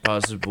soon as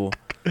possible.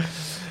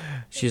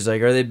 She's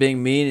like, are they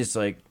being mean? It's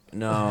like,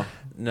 no,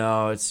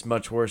 it's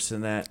much worse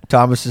than that.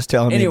 Thomas is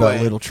telling me about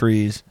little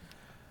trees.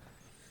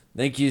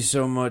 Thank you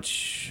so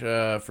much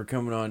for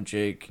coming on,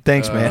 Jake.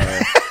 Thanks,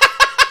 man.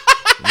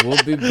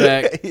 We'll be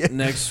back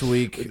next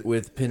week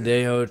with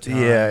Pendejo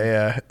Time.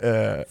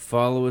 Yeah.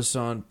 Follow us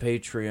on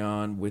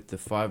Patreon with the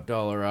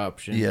 $5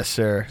 option. Yes,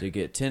 sir. To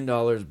get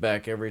 $10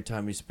 back every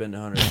time you spend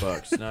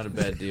 $100. Not a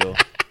bad deal.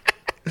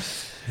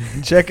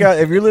 Check out,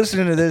 if you're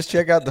listening to this,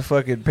 check out the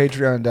fucking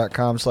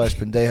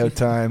patreon.com/Pendejo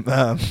Time.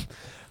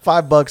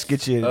 $5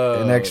 gets you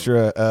an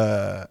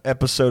extra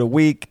episode a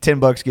week.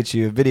 $10 gets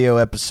you a video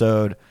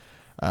episode.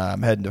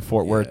 I'm heading to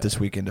Fort Worth this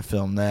weekend to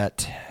film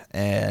that.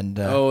 And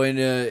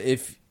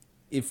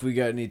if we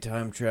got any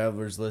time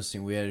travelers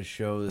listening, we had a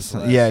show this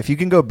last if you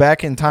can go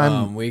back in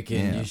time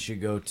weekend, you should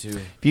go to.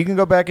 If you can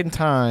go back in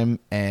time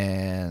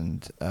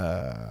and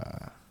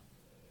go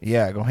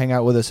hang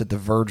out with us at the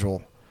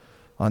Virgil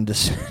on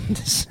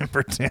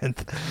December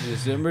 10th.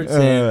 December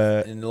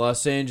 10th in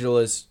Los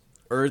Angeles,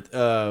 Earth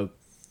time.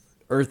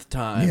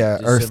 Yeah,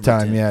 December Earth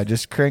time. 10th. Yeah,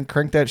 just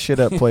crank that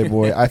shit up,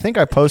 Playboy. I think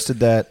I posted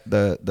that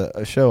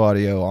the show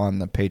audio on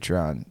the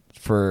Patreon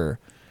for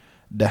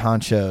the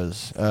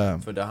honchos.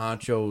 For the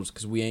honchos,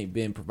 because we ain't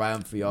been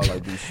providing for y'all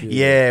like we should.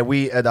 Yeah,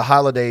 we the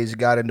holidays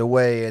got in the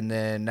way, and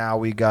then now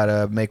we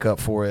gotta make up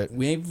for it.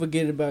 We ain't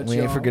forget about y'all.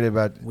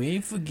 We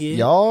ain't forget.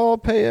 Y'all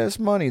pay us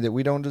money that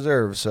we don't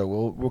deserve, so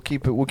we'll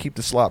keep it. We'll keep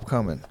the slop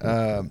coming.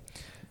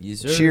 Yes,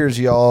 sir. Cheers,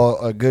 y'all.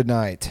 A good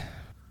night.